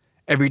there.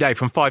 Every day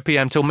from 5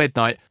 p.m. till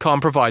midnight, Calm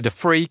provide a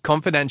free,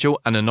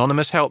 confidential and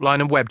anonymous helpline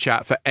and web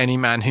chat for any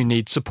man who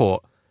needs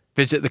support.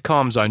 Visit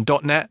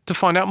thecalmzone.net to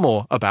find out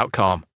more about Calm.